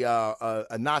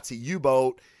a Nazi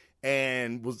U-boat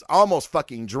and was almost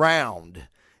fucking drowned.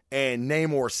 And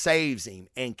Namor saves him.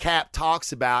 And Cap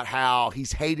talks about how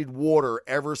he's hated water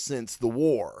ever since the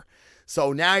war.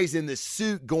 So now he's in this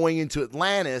suit going into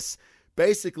Atlantis,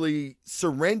 basically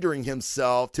surrendering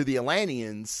himself to the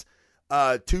Atlanteans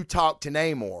to talk to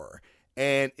Namor.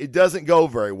 And it doesn't go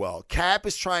very well. Cap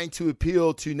is trying to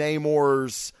appeal to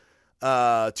Namor's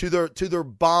to their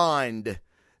bond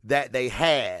that they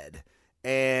had,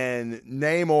 and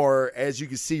Namor, as you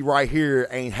can see right here,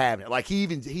 ain't having it. Like,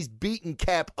 he's beating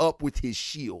Cap up with his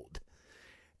shield,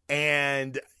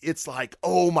 and it's like,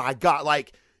 oh my god,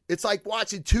 like, it's like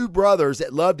watching 2 brothers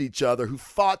that loved each other, who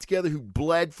fought together, who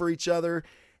bled for each other,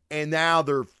 and now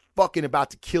they're fucking about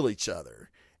to kill each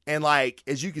other. And like,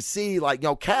 as you can see, like,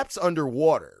 Cap's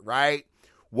underwater, right?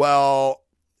 Well,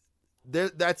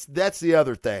 that's the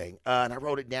other thing. And I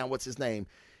wrote it down. What's his name?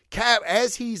 Cap,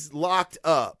 as he's locked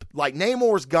up, like,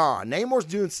 Namor's gone. Namor's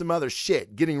doing some other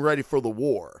shit, getting ready for the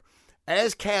war.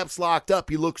 As Cap's locked up,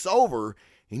 he looks over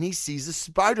and he sees a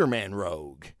Spider-Man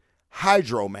rogue,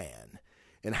 Hydro-Man.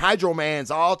 And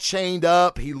Hydro-Man's all chained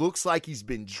up. He looks like he's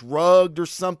been drugged or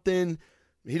something.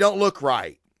 He don't look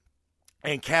right.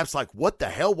 And Cap's like, what the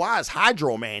hell? Why is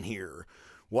Hydro-Man here?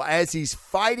 Well, as he's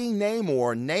fighting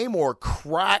Namor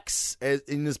cracks,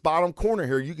 in this bottom corner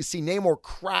here, you can see Namor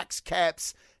cracks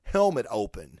Cap's helmet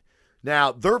open.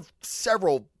 Now, they're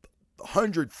several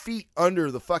 100 feet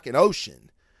under the fucking ocean.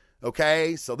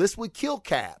 Okay? So this would kill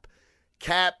Cap.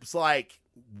 Cap's like,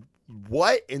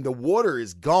 what? And the water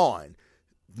is gone.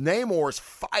 Namor's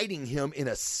fighting him in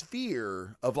a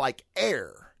sphere of, like,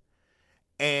 air.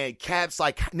 And Cap's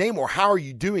like, Namor, how are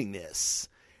you doing this?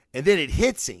 And then it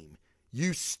hits him.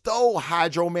 You stole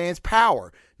Hydro-Man's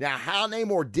power. Now, how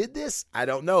Namor did this, I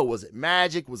don't know. Was it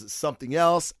magic? Was it something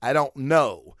else? I don't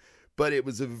know. But it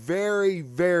was a very,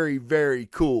 very, very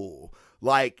cool.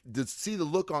 Like, to see the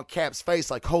look on Cap's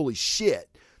face, like, holy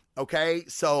shit. Okay,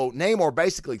 so Namor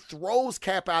basically throws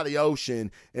Cap out of the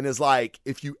ocean and is like,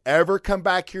 if you ever come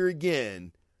back here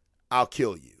again, I'll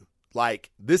kill you. Like,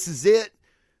 this is it.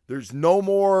 There's no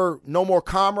more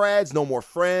comrades, no more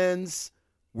friends.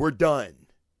 We're done.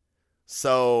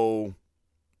 So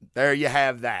there you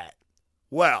have that.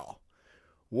 Well,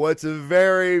 what's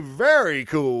very, very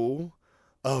cool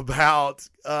about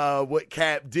what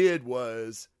Cap did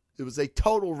was it was a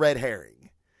total red herring.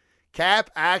 Cap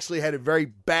actually had a very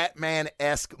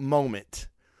Batman-esque moment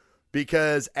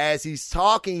because as he's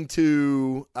talking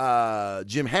to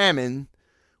Jim Hammond,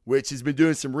 which has been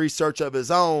doing some research of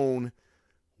his own,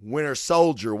 Winter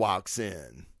Soldier walks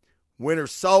in. Winter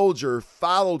Soldier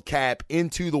followed Cap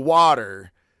into the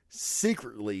water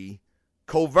secretly,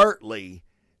 covertly,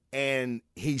 and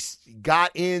he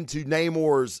got into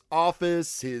Namor's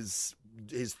office, his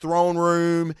throne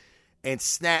room, and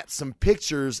snapped some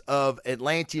pictures of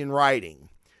Atlantean writing.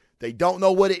 They don't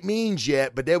know what it means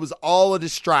yet, but it was all a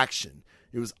distraction.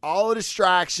 It was all a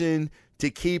distraction to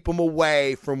keep him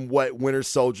away from what Winter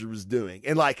Soldier was doing.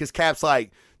 And like, his Cap's like,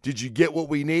 did you get what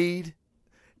we need?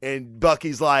 And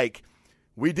Bucky's like,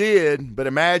 we did, but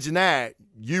imagine that.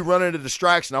 You running a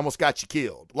distraction almost got you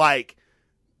killed. Like,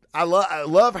 I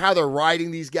love how they're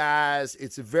writing these guys.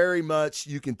 It's very much,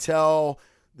 you can tell,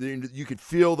 you can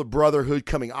feel the brotherhood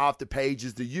coming off the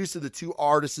pages. The use of the two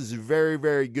artists is very,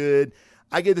 very good.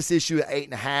 I give this issue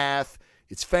an 8.5.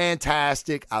 It's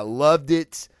fantastic. I loved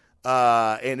it.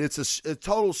 And it's a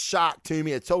total shock to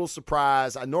me, a total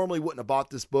surprise. I normally wouldn't have bought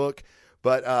this book,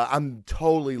 but I'm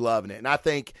totally loving it. And I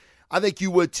think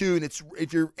you would too. And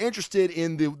if you're interested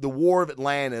in the War of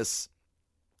Atlantis,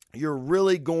 you're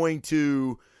really going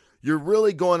to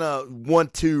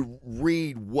want to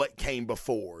read what came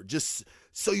before, just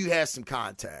so you have some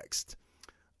context.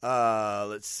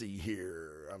 Let's see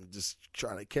here. I'm just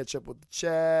trying to catch up with the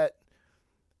chat.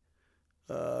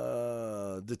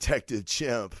 Detective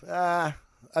Chimp.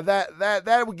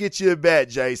 That would get you a bet,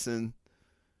 Jason.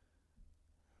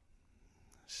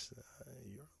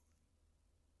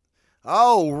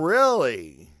 Oh,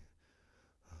 really?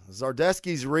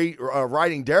 Zardesky's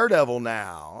writing Daredevil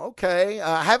now. Okay.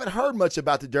 I haven't heard much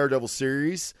about the Daredevil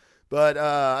series, but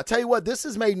I tell you what, this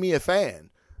has made me a fan.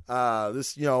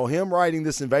 Him writing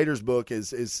this Invaders book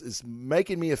is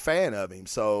making me a fan of him.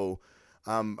 So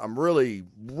I'm really,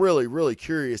 really, really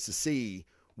curious to see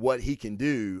what he can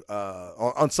do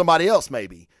on somebody else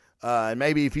maybe. And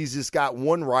maybe if he's just got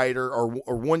one writer or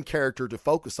one character to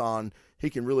focus on,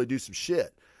 he can really do some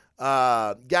shit.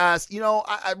 Guys,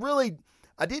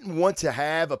 I didn't want to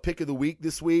have a pick of the week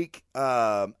this week.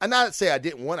 I'm not to say I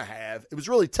didn't want to have. It was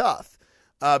really tough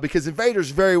because Invaders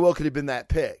very well could have been that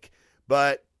pick.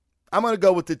 But I'm going to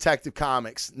go with Detective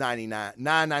Comics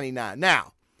 $9.99.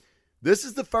 Now, this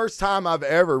is the first time I've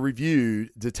ever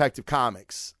reviewed Detective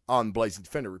Comics on Blazing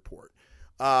Defender Report.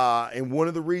 And one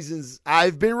of the reasons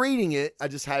I've been reading it, I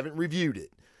just haven't reviewed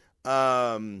it.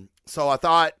 So I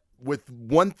thought with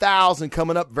 1,000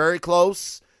 coming up very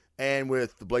close, and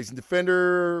with the Blazing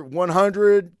Defender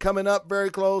 100 coming up very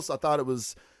close, I thought it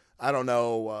was,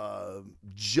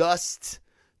 just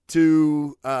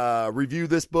to review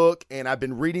this book. And I've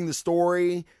been reading the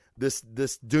story, this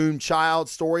Doomed Child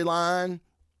storyline,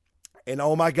 and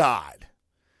oh my God,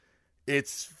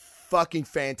 it's fucking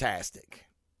fantastic.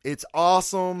 It's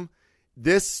awesome.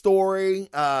 This story,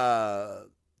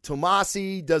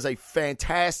 Tomasi does a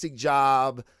fantastic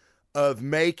job of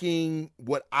making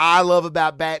what I love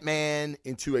about Batman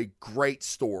into a great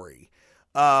story.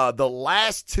 The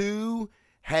last two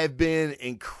have been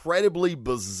incredibly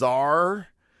bizarre,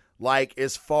 like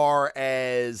as far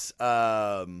as,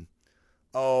 what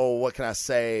can I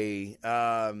say?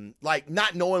 Like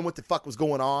not knowing what the fuck was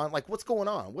going on. Like, what's going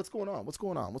on?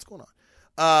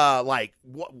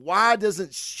 Why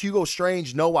doesn't Hugo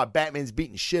Strange know why Batman's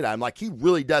beating shit out of him? Like, he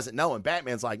really doesn't know. And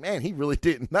Batman's like, man, he really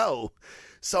didn't know.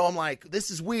 So I'm like, this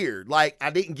is weird. Like,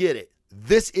 I didn't get it.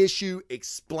 This issue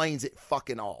explains it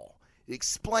fucking all. It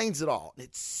explains it all.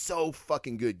 It's so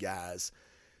fucking good, guys.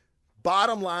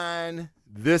 Bottom line,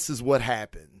 this is what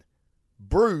happened.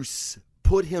 Bruce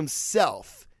put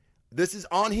himself, this is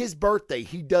on his birthday.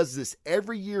 He does this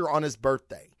every year on his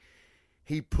birthday.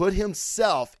 He put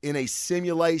himself in a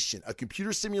simulation, a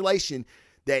computer simulation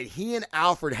that he and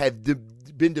Alfred have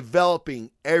been developing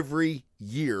every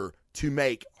year to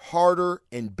make harder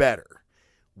and better.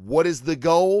 What is the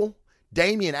goal?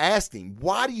 Damian asked him,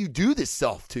 why do you do this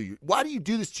to you? Why do you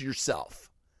do this to yourself?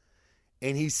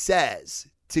 And he says,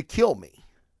 to kill me.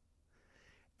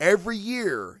 Every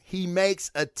year he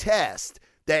makes a test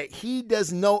that he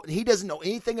doesn't know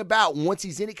anything about once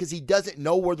he's in it, because he doesn't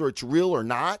know whether it's real or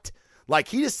not. Like,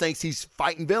 he just thinks he's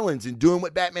fighting villains and doing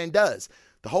what Batman does.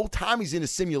 The whole time he's in a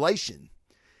simulation.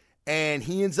 And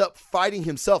he ends up fighting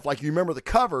himself. Like, you remember the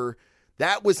cover,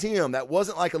 that was him. That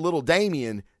wasn't like a little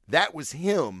Damian. That was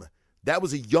him. That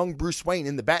was a young Bruce Wayne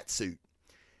in the bat suit.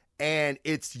 And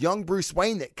it's young Bruce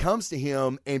Wayne that comes to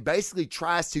him and basically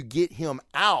tries to get him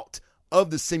out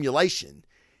of the simulation.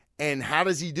 And how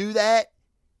does he do that?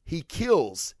 He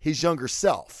kills his younger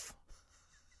self.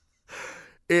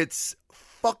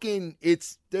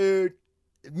 Dude,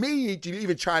 me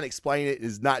even trying to explain it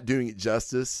is not doing it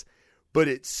justice, but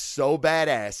it's so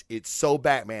badass. It's so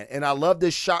Batman. And I love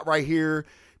this shot right here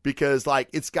because, like,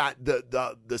 it's got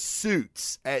the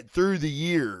suits through the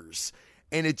years,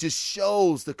 and it just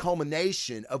shows the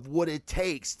culmination of what it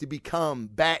takes to become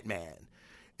Batman.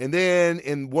 And then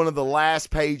in one of the last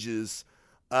pages,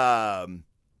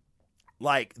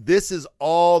 like, this is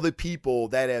all the people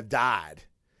that have died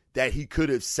that he could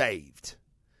have saved.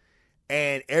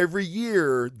 And every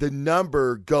year, the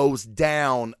number goes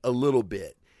down a little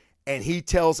bit. And he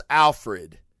tells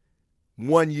Alfred,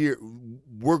 1 year,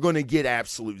 we're going to get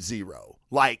absolute zero.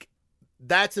 Like,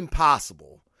 that's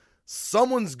impossible.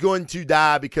 Someone's going to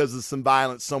die because of some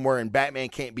violence somewhere, and Batman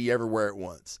can't be everywhere at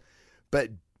once.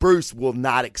 But Bruce will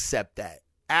not accept that.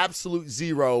 Absolute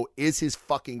zero is his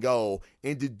fucking goal.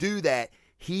 And to do that,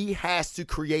 he has to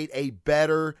create a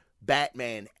better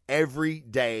Batman every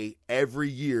day, every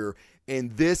year.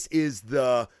 And this is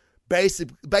the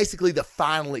basically the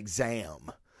final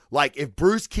exam. Like, if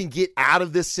Bruce can get out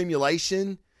of this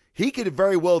simulation, he could have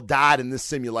very well died in this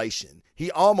simulation.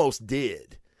 He almost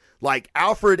did. Like,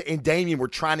 Alfred and Damian were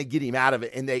trying to get him out of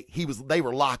it, and they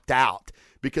were locked out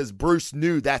because Bruce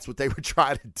knew that's what they were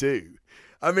trying to do.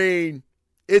 I mean,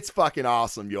 it's fucking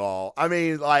awesome, y'all. I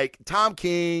mean, like, Tom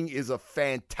King is a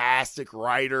fantastic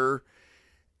writer,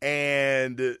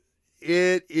 and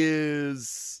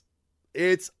it's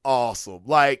awesome.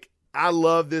 Like, I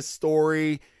love this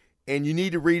story. And you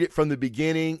need to read it from the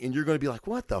beginning, and you're going to be like,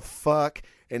 what the fuck?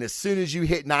 And as soon as you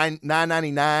hit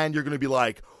 $9.99, you're going to be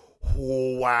like,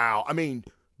 oh, wow. I mean,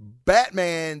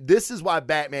 Batman, this is why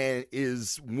Batman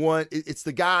is it's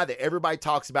the guy that everybody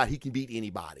talks about. He can beat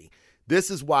anybody.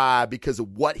 This is why, because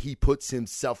of what he puts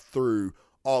himself through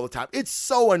all the time. It's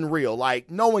so unreal. Like,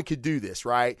 no one could do this,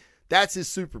 right? That's his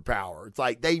superpower. It's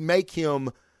like they make him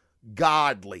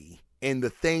godly. And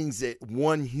the things that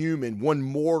one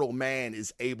mortal man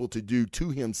is able to do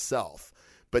to himself.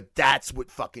 But that's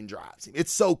what fucking drives him.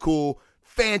 It's so cool.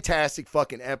 Fantastic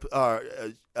fucking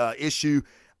issue.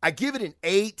 I give it an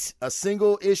 8, a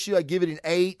single issue. I give it an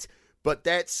 8. But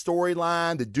that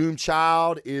storyline, the Doom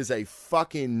Child, is a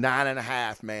fucking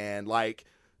 9.5, man. Like,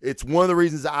 it's one of the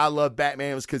reasons I love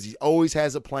Batman was because he always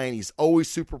has a plan. He's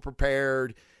always super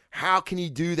prepared. How can he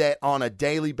do that on a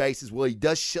daily basis? Well, he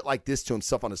does shit like this to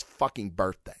himself on his fucking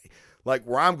birthday. Like,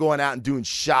 where I'm going out and doing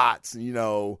shots and,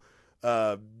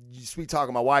 sweet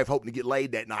talking my wife hoping to get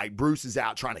laid that night. Bruce is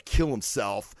out trying to kill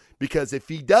himself because if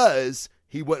he does,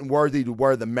 he wasn't worthy to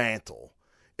wear the mantle.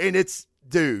 And it's,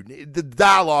 dude, the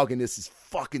dialogue in this is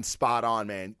fucking spot on,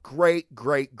 man. Great,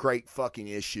 great, great fucking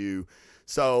issue.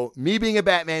 So, me being a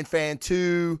Batman fan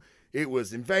too, it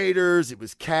was Invaders, it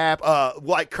was Cap.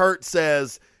 Like Kurt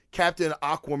says, Captain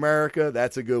Aquamerica,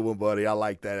 that's a good one, buddy. I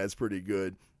like that. That's pretty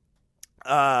good.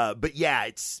 But yeah,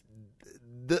 it's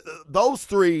those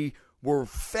three were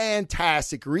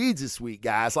fantastic reads this week,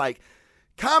 guys. Like,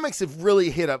 comics have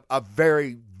really hit a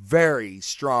very, very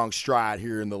strong stride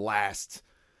here in the last,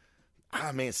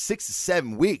 6 to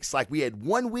 7 weeks. Like, we had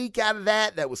 1 week out of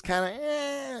that was kind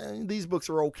of, these books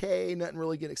are okay, nothing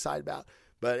really get excited about.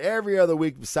 But every other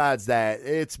week besides that,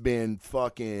 it's been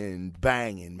fucking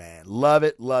banging, man. Love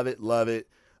it, love it, love it.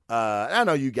 I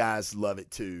know you guys love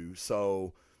it too.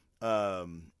 So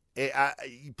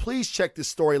please check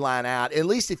this storyline out. At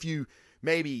least if you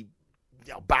maybe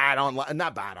buy it online.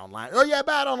 Not buy it online. Oh, yeah,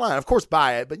 buy it online. Of course,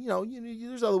 buy it. But,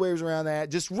 there's other ways around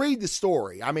that. Just read the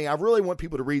story. I mean, I really want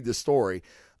people to read this story.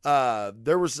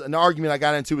 There was an argument I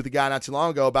got into with a guy not too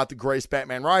long ago about the greatest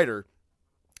Batman writer.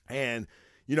 And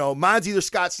mine's either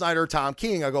Scott Snyder or Tom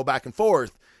King. I go back and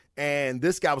forth. And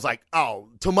this guy was like, oh,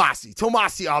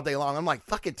 Tomasi all day long. I'm like,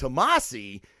 fucking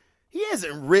Tomasi? He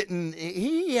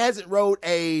hasn't wrote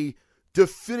a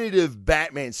definitive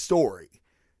Batman story.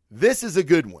 This is a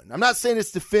good one. I'm not saying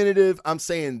it's definitive. I'm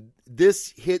saying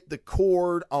this hit the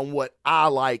chord on what I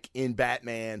like in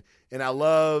Batman. And I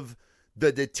love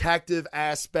the detective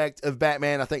aspect of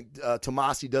Batman. I think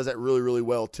Tomasi does that really, really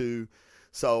well too.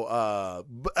 So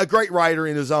a great writer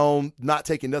in his own, not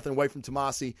taking nothing away from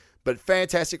Tomasi, but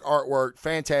fantastic artwork,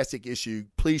 fantastic issue.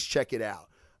 Please check it out.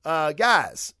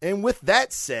 Guys, and with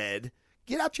that said,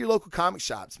 get out to your local comic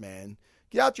shops, man.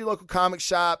 Get out to your local comic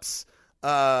shops.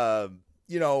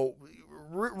 You know,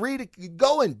 read it.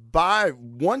 Go and buy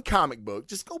one comic book.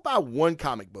 Just go buy one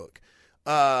comic book,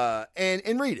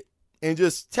 and read it, and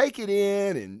just take it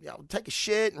in, and take a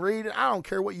shit and read it. I don't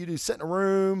care what you do. Sit in a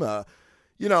room.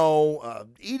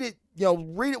 Eat it.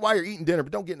 Read it while you're eating dinner,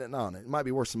 but don't get it on it. It might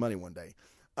be worth some money one day.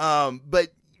 But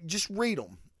just read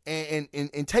them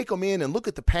and take them in and look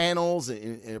at the panels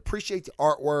and appreciate the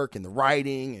artwork and the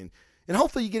writing and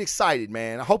hopefully you get excited,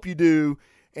 man. I hope you do.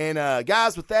 And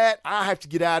guys, with that, I have to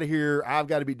get out of here. I've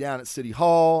got to be down at City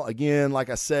Hall again. Like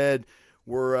I said,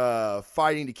 we're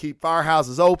fighting to keep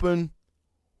firehouses open.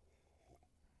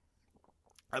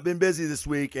 I've been busy this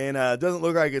week, and it doesn't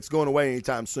look like it's going away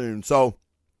anytime soon. So,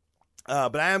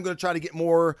 but I am going to try to get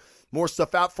more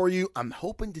stuff out for you. I'm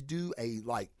hoping to do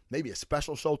maybe a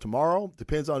special show tomorrow.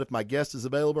 Depends on if my guest is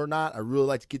available or not. I really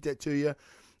like to get that to you.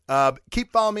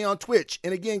 Keep following me on Twitch.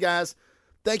 And again, guys,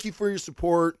 thank you for your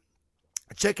support.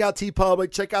 Check out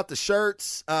TeePublic. Check out the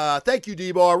shirts. Thank you,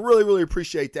 Debo. I really, really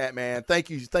appreciate that, man. Thank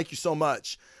you. Thank you so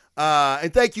much.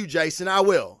 And thank you, Jason. I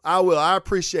will. I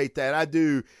appreciate that. I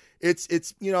do. It's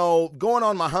going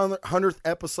on my 100th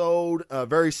episode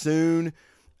very soon.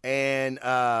 And,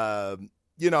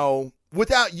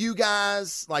 without you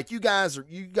guys, you guys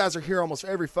are here almost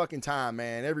every fucking time,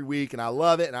 man, every week. And I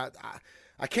love it. And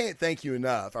I can't thank you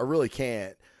enough. I really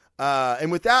can't.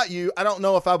 And without you, I don't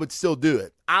know if I would still do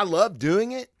it. I love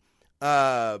doing it.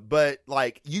 But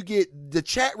you get the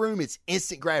chat room. It's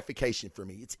instant gratification for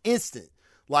me. It's instant.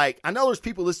 I know there's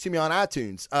people listening to me on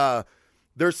iTunes.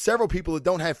 There's several people that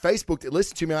don't have Facebook that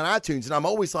listen to me on iTunes. And I'm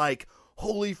always like,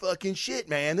 holy fucking shit,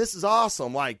 man, this is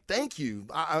awesome. Thank you.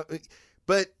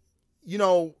 But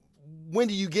when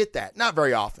do you get that? Not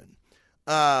very often.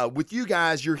 With you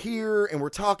guys, you're here and we're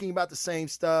talking about the same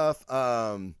stuff.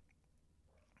 Thank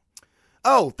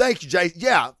you, Jay.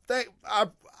 Yeah.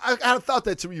 I thought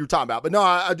that's what you were talking about, but no,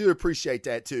 I do appreciate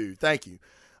that too. Thank you.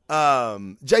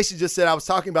 Jason just said I was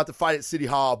talking about the fight at City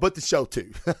Hall, but the show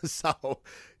too. So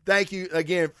thank you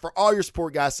again for all your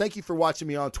support, guys. Thank you for watching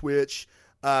me on Twitch.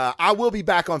 I will be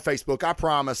back on Facebook. I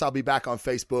promise I'll be back on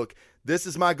Facebook. This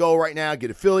is my goal right now, get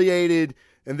affiliated,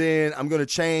 and then I'm going to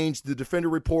change the Defender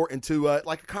Report into a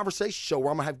conversation show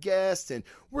where I'm going to have guests, and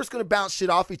we're just going to bounce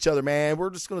shit off each other, man. We're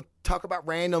just going to talk about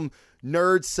random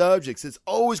nerd subjects. It's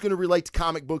always going to relate to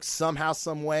comic books somehow,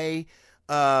 some way,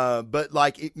 but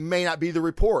it may not be the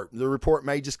report. The report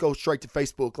may just go straight to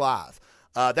Facebook Live.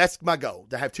 That's my goal,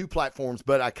 to have two platforms,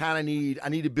 but I need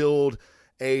to build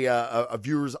a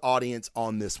viewer's audience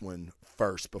on this one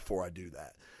first before I do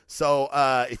that. So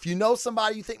if you know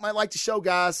somebody you think might like the show,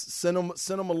 guys, send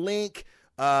them a link.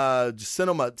 Just send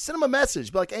them a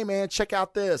message. Be like, hey man, check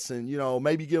out this, and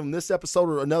maybe give them this episode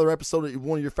or another episode of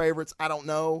one of your favorites. I don't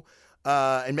know.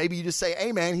 And maybe you just say,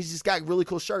 hey man, he's just got really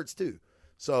cool shirts too.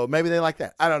 So maybe they like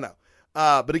that. I don't know.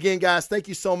 But again, guys, thank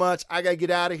you so much. I gotta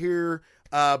get out of here.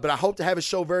 But I hope to have a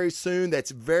show very soon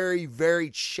that's very, very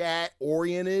chat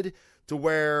oriented, to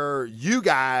where you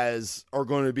guys are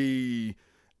going to be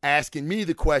asking me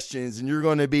the questions and you're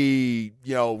going to be,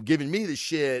 giving me the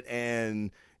shit, and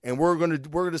we're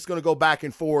just going to go back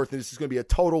and forth, and this is going to be a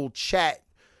total chat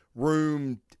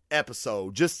room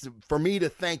episode, just for me to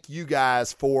thank you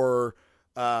guys for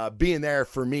being there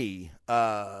for me.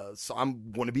 So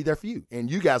I'm going to be there for you,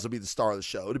 and you guys will be the star of the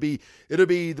show. It'll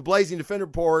be the Blazing Defender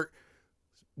Report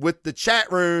with the chat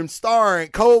room starring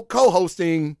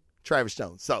co-hosting Travis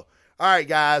Jones. So, all right,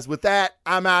 guys, with that,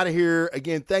 I'm out of here.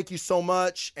 Again, thank you so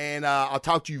much, and I'll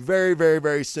talk to you very, very,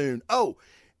 very soon. Oh,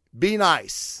 be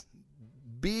nice.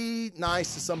 Be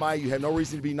nice to somebody you have no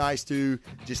reason to be nice to.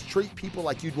 Just treat people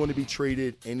like you'd want to be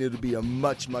treated, and it'll be a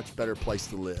much, much better place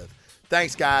to live.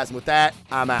 Thanks, guys. And with that,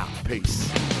 I'm out. Peace.